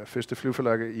fyrste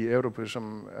flugfélagi í Evrópu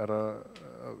som að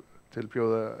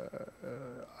tilbjóða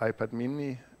iPad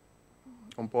mini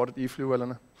ombord í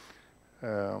flugvélina.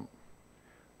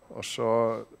 Og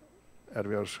så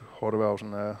við að horfa á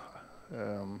svona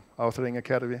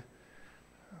áþreifingakerfi.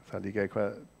 Það líka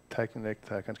eitthvað teknilegt,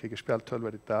 það kannski ekki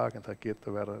spjaldtölver í dag, en það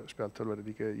getur vera spjaldtölver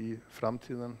líka í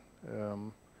framtíðan.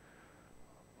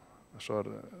 Svo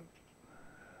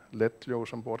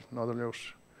LED-ljós ombord, norðurljós,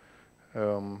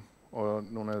 og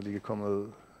núna líka komið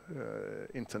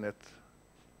internet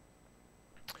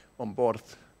ombord.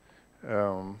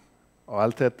 Og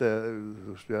allt þetta,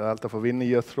 við alltaf að vinna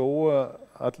í að þróa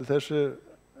allir þessi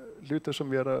hlutir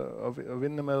som vi að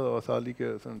vinna með, og það líka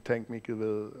tengt mikið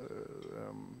við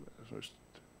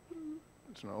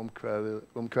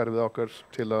umhverfið okkar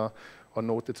til að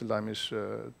nota til dæmis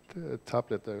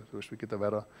tabletter. Við geta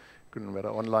vera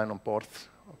online ombord,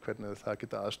 og hvernig það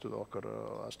geta aðstöðu okkar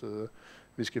og aðstöðu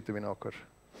viðskiptavina okkar.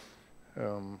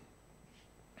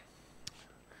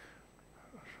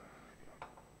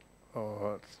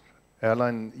 Og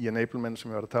airline E-Enablement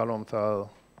som vi har að tala om, það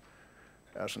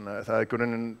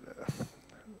grunnen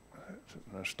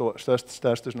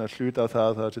største hlut av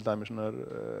það til dæmis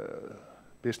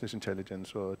business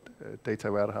intelligence og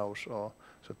data warehouse, og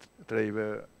så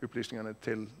drive upplysningerne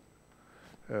til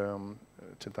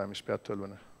dæmis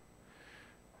spjaldtölverne.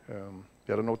 Vi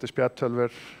har notið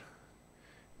spjaldtölver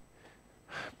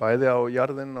bæði á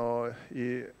jarðin og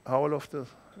í háaloftið.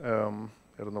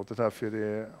 Vi har notið það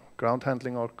fyrir ground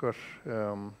handling okkar,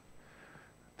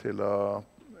 til að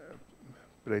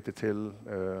breyta til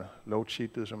load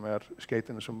sheetið som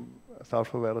skeitinu som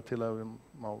þarf að vera til að við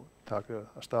má taka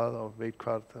að stað og veit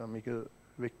hvað það mikið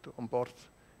vikt ombord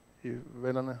í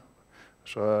vélana.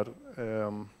 Så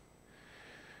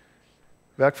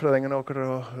verkfræðingerne okkar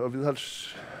og viðhalds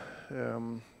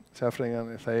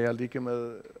særfræðingerne, það líka með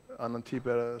annan type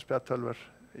af spjaldtölver.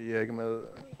 Jeg ikke med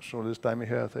således dæmi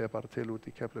her, så jeg bare til ud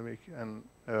i Keflavik.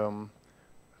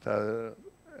 Der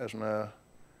sådan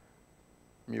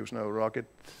mye sådan rocket,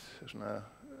 sådan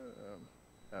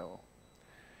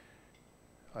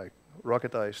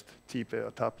rocketized type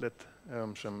af tablet,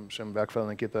 som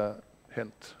værkfæderne gætter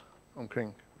hent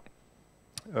omkring.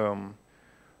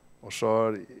 Og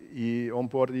så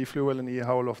ombord i flyvelen i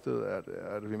havloftet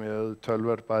vi med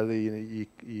tölver bæði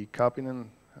i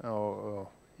kabinen og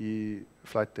i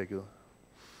flightdækket.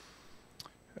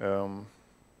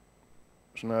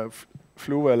 Sådan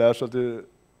flyvel svolítið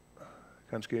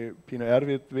kannski pínu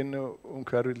erfitt vinnu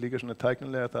hverfið líka svona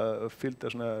tæknilega. Það fyllt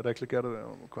af svona reglugerð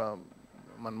hvað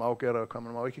man má gera og hvað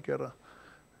man má ekki gera.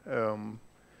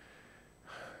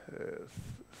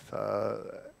 Það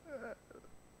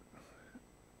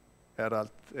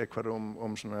allt eitthvað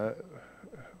svona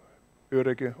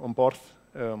öryggi ombord,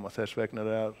 og þess vegna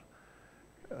það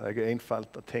ekki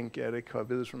einfalt að tengja eitthvað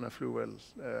við svona flugvél.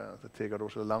 Það tekur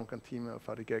rosalega langan tíma að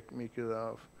fara í gegn mikið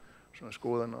af svona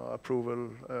skoðun og approval.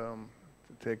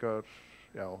 Það tekur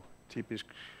typisk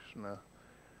svona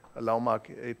lágmark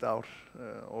 1 ár,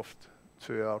 oft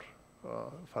 2 ár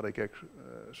að fara í gegn,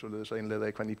 svoleiðis að innleiða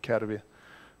eitthvað nýtt kerfi,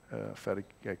 fara í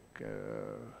gegn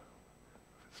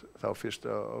þá fyrst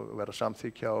að vera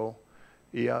samþykk hjá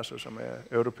EASA, som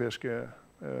europæiske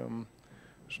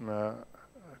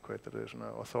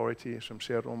authority, som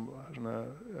ser om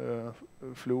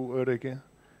flugørygge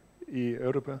i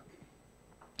Europa.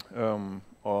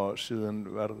 Og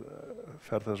siden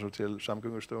færte så til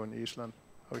samgångstøven i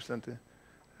Íslandi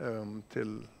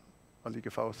til at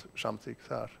lige få samtykke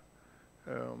der.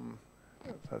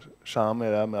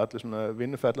 Samme med alle sådan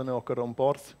vindefærdlerne okkar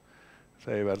ombord.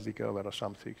 Det vel lige at være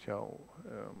samtykke til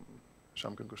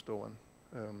samgångstøven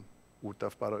ud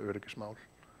af bare øryggesmål.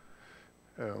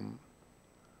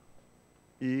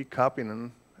 I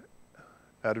kabinen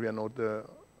vi nået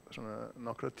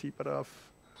nogle typer af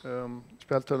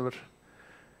spiltølver.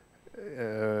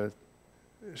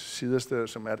 Sideste,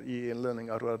 som i indledning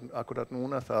akkurat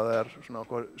nu, der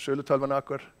sådan sølletølverne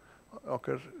okker,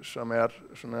 som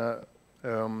sådan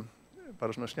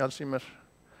bare sådan snjælsimer,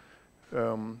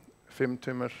 5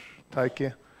 timer tæki,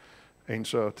 en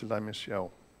så til dæmis,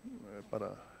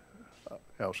 bare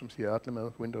som siger alle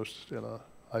med Windows eller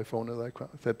iPhone eller eitthvað.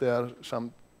 Þetta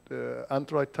samt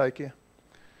Android tæki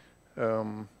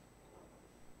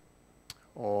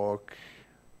og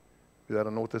við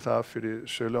að nota það fyrir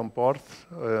sölu ombord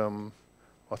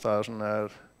og það svona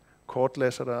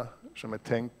kortlæsere som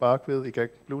tengt bakved i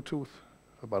gegn Bluetooth.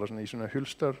 Det bare sådan i sådan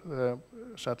hylster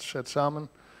sat sammen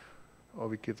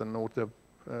og vi kan nota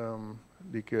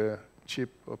like chip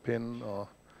og pin og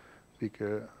vi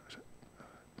kan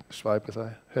swipe það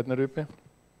hérna uppi.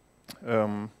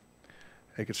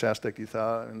 Ikke særstækt i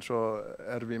það, men så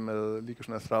vi med lige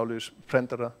sådan trådløs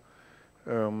printere,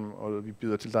 og vi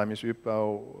byder til dæmis upp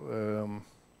á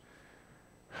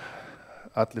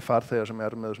alle farþegar som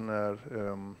med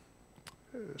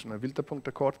sådan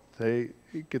vildapunktakort.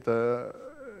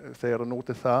 Þegar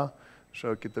nota það,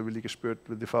 så geta vi lige spurt,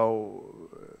 vil de få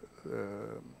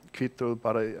kvittet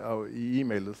bare i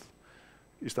e-mailet,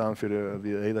 i stedet for at vi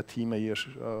æder timer i at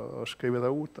skrive det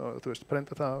ud, og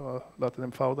printe det og lade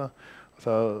dem få det. Og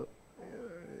så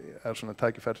sådan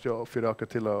tækifærdigt for okker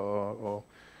til at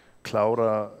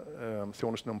klare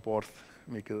þjónusten ombord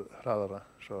mikið hraðara,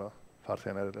 så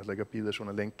farþegerne lægger bide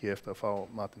sådan længe efter at få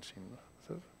maten sin.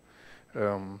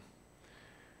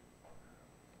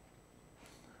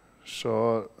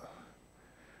 Så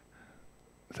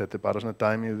þetta bara svona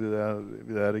dæmi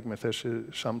við ikke med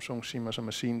þessi Samsung síma som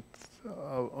sýnt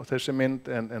á þessi mynd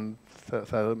en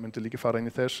það myndi líka fara inn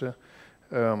í þessi.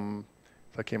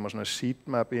 Það kemur svona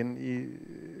seatmap inn í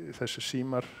þessi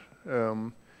símar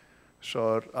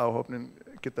så áhöfnin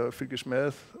geta fylgist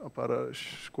með og bara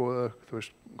skoða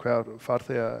hver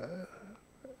farþegar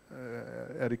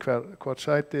í hvort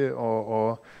sæti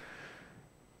og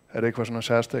eitthvað svona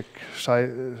særstæk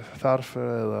þarf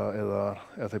eða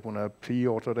þeir búin að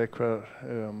pre-order eitthvað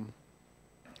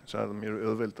så det mjög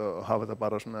auðvelt að hafa það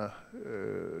bara svona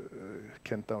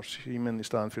kendt á síminn í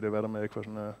staðan fyrir að vera með eitthvað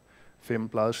svona 5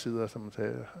 bladsíður sem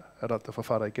þeir alltaf að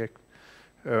fara í gegn.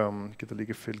 Geta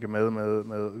líka fylgja með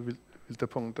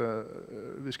vildapunkter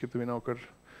viðskiptavina okkar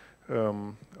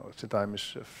og til dæmis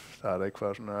það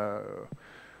eitthvað svona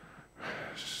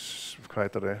hvað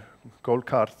heitir það, gold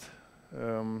card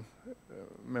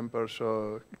members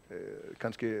og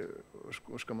kannski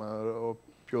skal maður og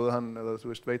bjóða hann eða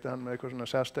veita hann með eitthvað svona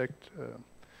særstækt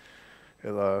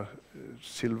eða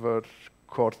silver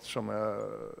kort som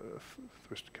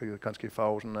kannski fá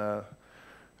svona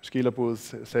skilabúð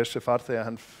þessi farþegar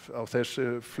hann á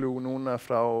þessi flug núna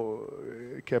frá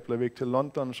Keflavík til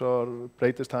London så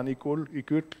breytist hann í gull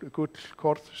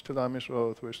kort til dæmis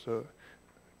og så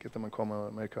getur man koma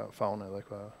með eitthvað fána eða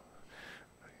eitthvað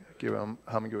gefa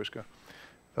hamingjuöskar.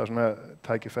 Það svona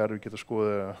tækifæri við getur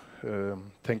skoða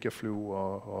tengiflug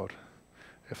og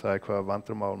ef það eitthvað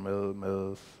vandamál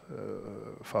með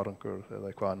farangur eða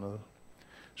eitthvað annað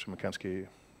sem kannski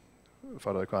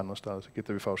fara eitthvað annar stað, så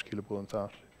getur við fá skilabúðum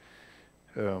þar.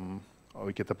 Og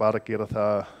við getur bara gera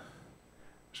það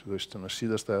svona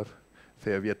síðastæð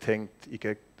þegar við tengt í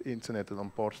gegn internetið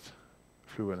ombord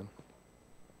flugvélin.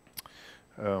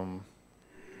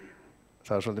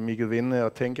 Það svolítið mikið vinni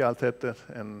að tengja allt þetta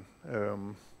en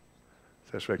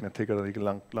þess vegna tekur það ekki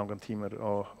langan tímar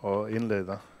að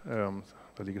innleiða.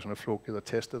 Það er líka svona flókið að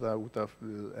testa það út af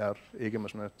við ekki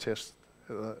með svona test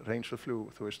eða reynsluflug,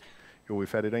 jo, vi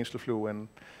færdig reynsluflug, en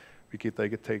vi geta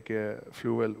ikke tage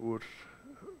flugvel ur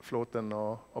flåten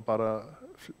og bare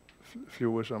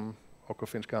flyve som okker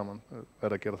finns gammel, hvad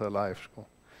der gør det live.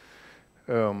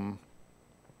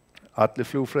 Alle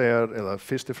flugfræger, eller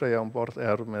fistefræger ombord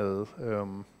med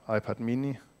iPad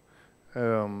mini.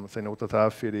 Þeir nota það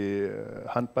fyrir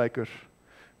handbækur.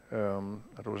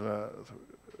 Það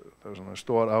er svona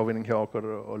stor afvinning hjá okkur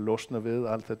og losna við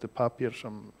allt þetta papír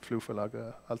som flugfélag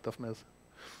alltaf með.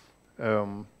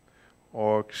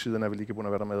 Og síðan vi líka búin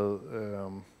að vera með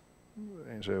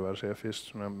eins og ég var að segja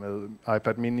fyrst með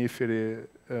iPad mini fyrir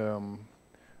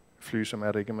fly som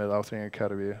ikke med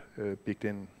aftrækkervi byggt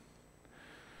inn.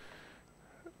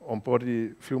 Ombord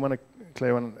i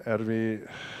flymanneklæven vi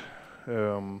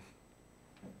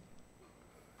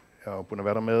búin að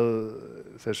vera með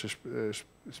þessi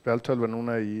spjaldtölva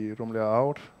núna í rúmlega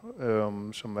ár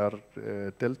som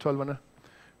deltölvene.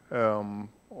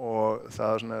 Og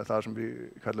það som vi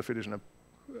kallar fyrir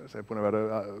það búin að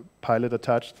vera pilot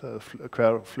attached,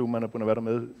 hver flugmann búin að vera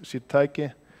með sitt tæki.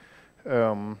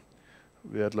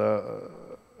 Vi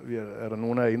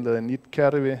núna að innleda nýtt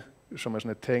kerfi som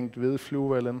tengt við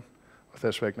flugvélin og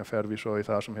þess vegna fer vi så í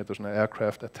það som heter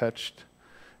aircraft attached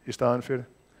í staðan fyrir.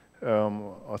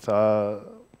 Og það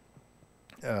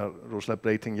rosalega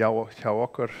breyting hjá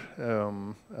okkur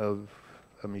að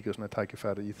mikið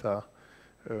tækifæri í það.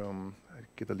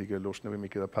 Geta líka losna við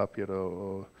mikið af papír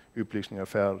og upplýsningar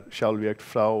fer sjálfvirkt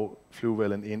frá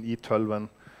flugvélin inn í tölvan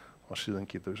og síðan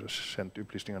getur við sendt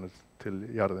upplýsningarna til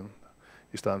jarðin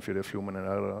í staðan fyrir flugmannen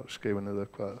að skrifa niður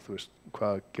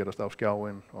hvað gerast á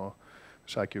skjáin og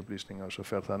sækja upplýsningar og svo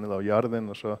fer það niður á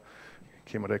jarðin og svo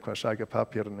kemur eitthvað að sækja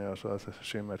papírni og svo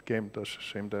sem geimt og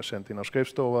sem sendt inn á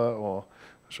skrifstofa og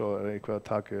svo eitthvað að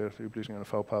taka upplýsningarna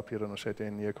frá papírinn og setja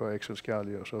inn í eitthvað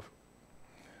Excel-skjali og svo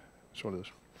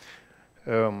svoleiðis.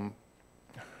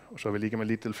 Og svo vi líka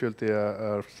með lítil fjöldi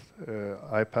af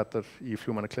iPadar í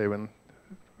flugmanneklæven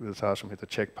við það som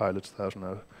heter check pilots,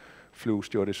 það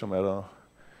flugstjóri som að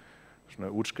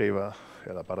útskrifa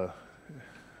eller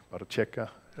bara tjekka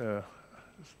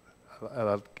að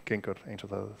allt gengur eins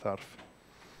og það þarf.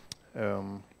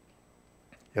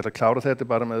 Ég ætla að klára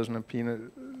þetta bara með pínu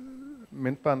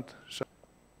myndband.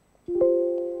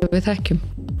 Við þekkjum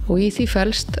og í því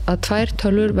felst að 2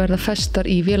 tölvur verða festar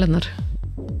í vélarnar.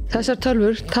 Þessar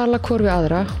tölvur tala hvor við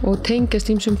aðra og tengjast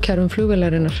ýmsum kerfum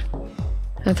flugvélarinnar.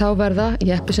 En þá verða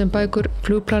jeppisembækur,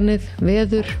 flugplanið,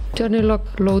 veður, journey-log,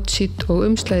 load sheet og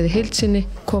umslagið í heild sinni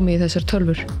komið í þessar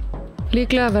tölvur.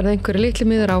 Líklega verða einhverjir litli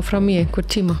miðar áfram í einhver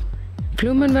tíma.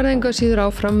 Flugmenn verða engu að síður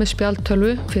áfram með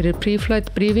spjaldtölvu fyrir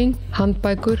pre-flight briefing,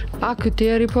 handbækur, AQD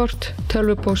report,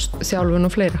 tölvupóst, þjálfun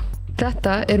og fleira.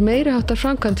 Þetta meiri háttar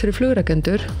framkvæmd fyrir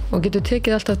flugrekendur og getur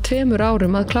tekið alltaf 2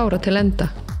 árum að klára til enda.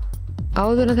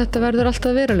 Áður en þetta verður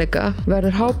alltaf veruleika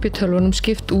verður HP-tölvunum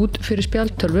skipt út fyrir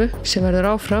spjaldtölvu sem verður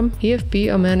áfram IFB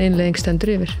á meðan innleiðing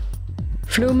stendur yfir.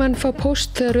 Flugmenn fá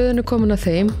póst þegar röðin komin að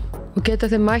þeim og geta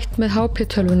þeim mætt með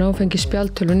HP-tölvuna og fengið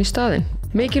spjaldtölvun í staðinn.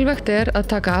 Mikilvægt að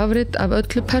taka afrit af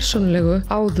öllu persónulegu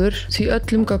áður því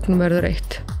öllum gögnum verður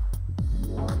eitt.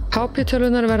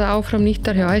 HP-tölvunar verða áfram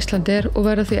nýttar hjá Íslandi og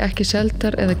verða því ekki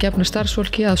seldar eða gefnar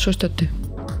starfsfólki að svo stöddu.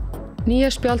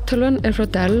 Nýja spjaldtölvan frá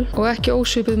Dell og ekki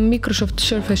ósvipuð með Microsoft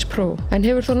Surface Pro en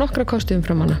hefur þó nokkra kosti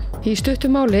umfram hana. Í stuttu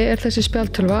máli þessi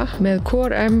spjaldtölva með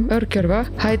Core M örgjörfa,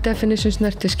 High Definition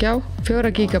snertiskjá,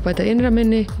 4 GB innra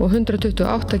minni og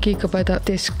 128 GB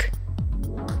disk.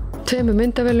 2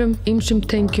 myndavélum, ýmsum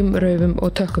tengjum, raufum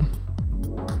og tökkum.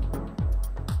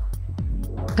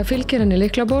 Það fylgir henni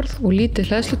lyklaborð og lítið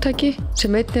hleðslutæki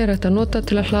sem einnig hægt að nota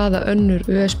til að hlaða önnur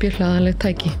USB hlaðanleg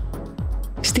tæki.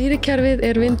 Stýrikerfið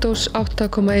Windows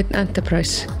 8.1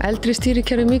 Enterprise. Eldri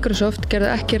stýrikerfi Microsoft gerðu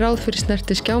ekki ráð fyrir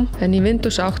snertiskjám en í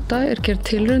Windows 8 gerð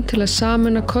tilraun til að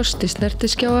sameina kosti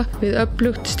snertiskjáa við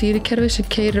öflugt stýrikerfi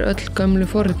sem keyrir öll gömlu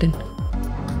forritin.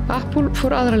 Apple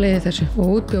fór aðra leið í þessu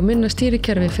og útbjó minna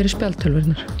stýrikerfi fyrir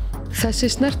spjaldtölvurnar. Þessi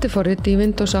snertiforrit í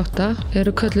Windows 8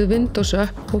 kölluð Windows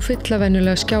Up og fylla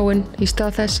venjulega skjáinn í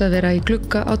stað þess að vera í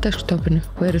glugga á desktopinu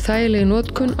og þægileg í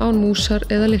notkun án músar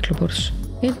eða lyklaborðs.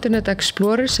 Internet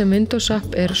Explorer sem Windows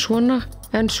App svona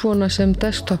en svona sem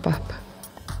desktop app.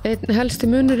 Einn helsti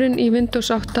munurinn í Windows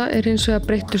 8 hins vegar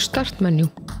breyttur startmenjú.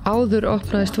 Áður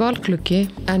opnaðist valgluggi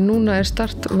en núna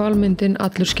startvalmyndin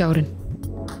allur skjárinn.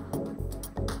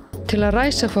 Til að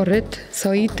ræsa forrit þá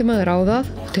ýtir maður á það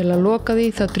og til að loka því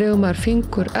þá dregur maður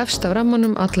fingur efst af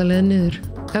rammanum alla leið niður.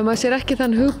 Ef maður sér ekki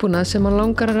þann hugbúnað sem maður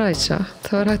langar að ræsa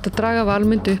þá hægt að draga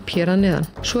valmynd upp hér að neðan.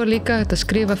 Svo líka hægt að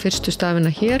skrifa fyrstu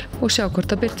stafina hér og sjá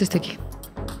hvort það birtist ekki.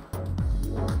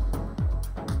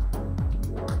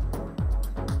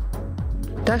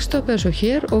 Desktop svo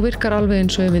hér og virkar alveg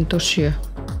eins og í Windows 7.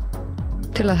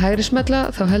 Til að hægrismella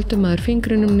þá heldur maður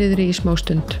fingrinum niðri í smá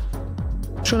stund.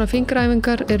 Svona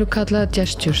fingraæfingar kallaðar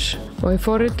gestures og í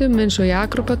forritum eins og í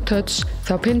Acrobat Touch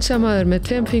þá pinsa maður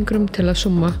með 2 fingrum til að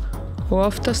summa og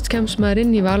oftast kemst maður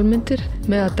inn í valmyndir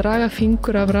með að draga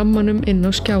fingur af rammanum inn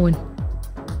á skjáinn.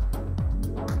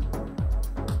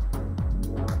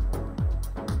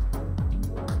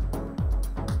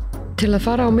 Til að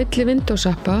fara á milli Windows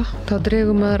appa þá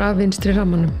dregur maður af vinstri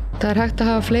rammanum. Það hægt að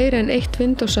hafa fleiri en eitt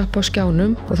Windows app á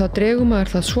skjánum og þá dregur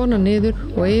maður það svona niður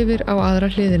og yfir á aðra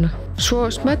hliðina. Svo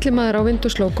smellir maður á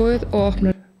Windows logoið og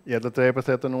opnar. Ég ætla að dreipa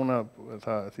þetta núna,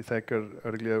 því þekkar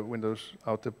örgulega Windows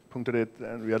 8.1,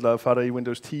 en við ætla að fara í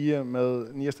Windows 10 með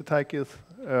nýjaste tækið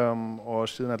og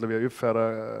síðan ætla við að uppfæra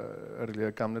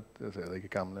örgulega gamle, eða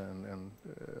ekki gamle, en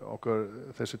okkur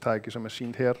þessi tæki sem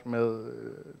sýnt her með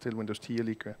til Windows 10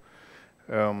 líka.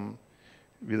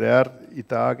 Við í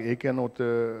dag ekki að nota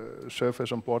Surface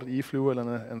ombord í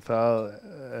flugvélina, en það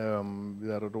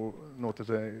við að nota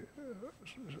það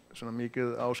svona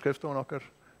mikið á skrifstofun okkar.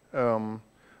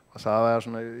 Og það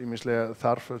svona ýmislega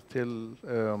þarf til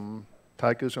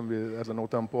tækið sem við ætla að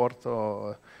nota ombord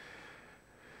og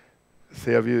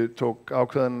þegar við tók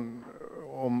ákveðin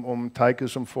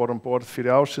tækið sem fór ombord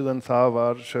fyrir ár síðan, það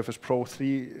var Surface Pro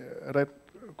 3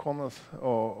 komið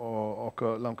og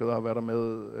okkur langaði að vera með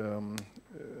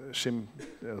SIM,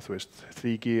 þú veist,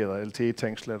 3G eða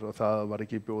LTE-tengsler og það var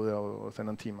ekki bjóði á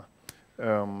þennan tíma.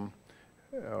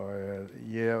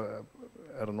 Ég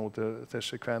að nota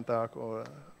þessi hvern dag og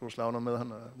rosalega ánægður með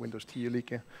hann, Windows 10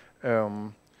 líka.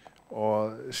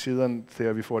 Og síðan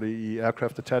þegar við fórum í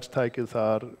Aircraft Attached tækið,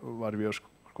 þar var við að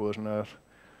skoða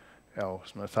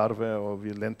svona þarfi og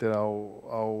við lendir á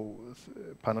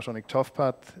Panasonic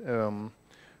ToughPad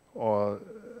og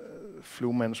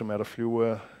flugmenn sem að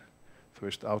fljúa, þú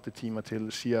veist, 8 tíma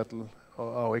til Seattle og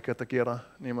á ekkert að gera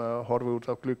nema að horfa út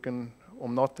af gluggan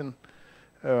nóttin.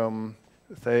 Þú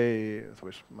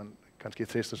veist, man kannski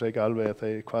þristar sig ekki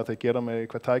alveg hvað þeir gera með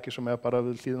hvað tæki sem bara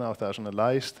við hlýðina á. Það svona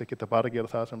læst, þeir geta bara að gera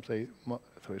það sem þeir,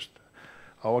 þú veist,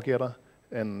 á að gera.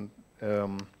 En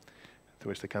þú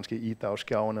veist, þeir kannski íta á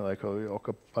skjáin eða eitthvað.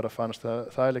 Okkur bara fannst það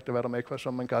þægilegt að vera með eitthvað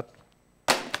sem man gat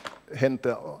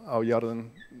henda á jörðin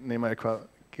nema eitthvað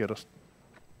gerast,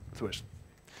 þú veist.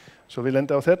 Så vi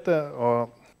lendte á þetta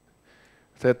og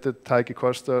þetta tæki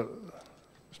kostar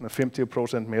svona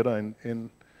 50% meira en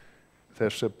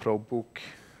þessi Pro-book.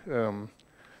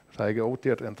 Það ekki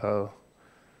ódýrt en það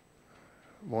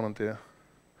vonandi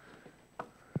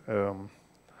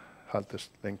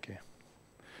haldist lengi.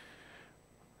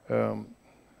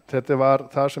 Þetta var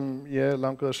það sem ég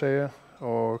langaði að segja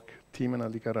og tíminn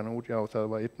líka rann út. Já, það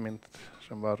var eitt mynd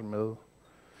sem var með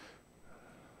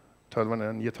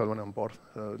nýja tölvunni ombord.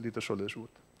 Það lítur svoleiðis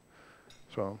út.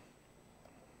 Så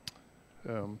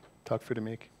takk fyrir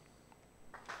mig.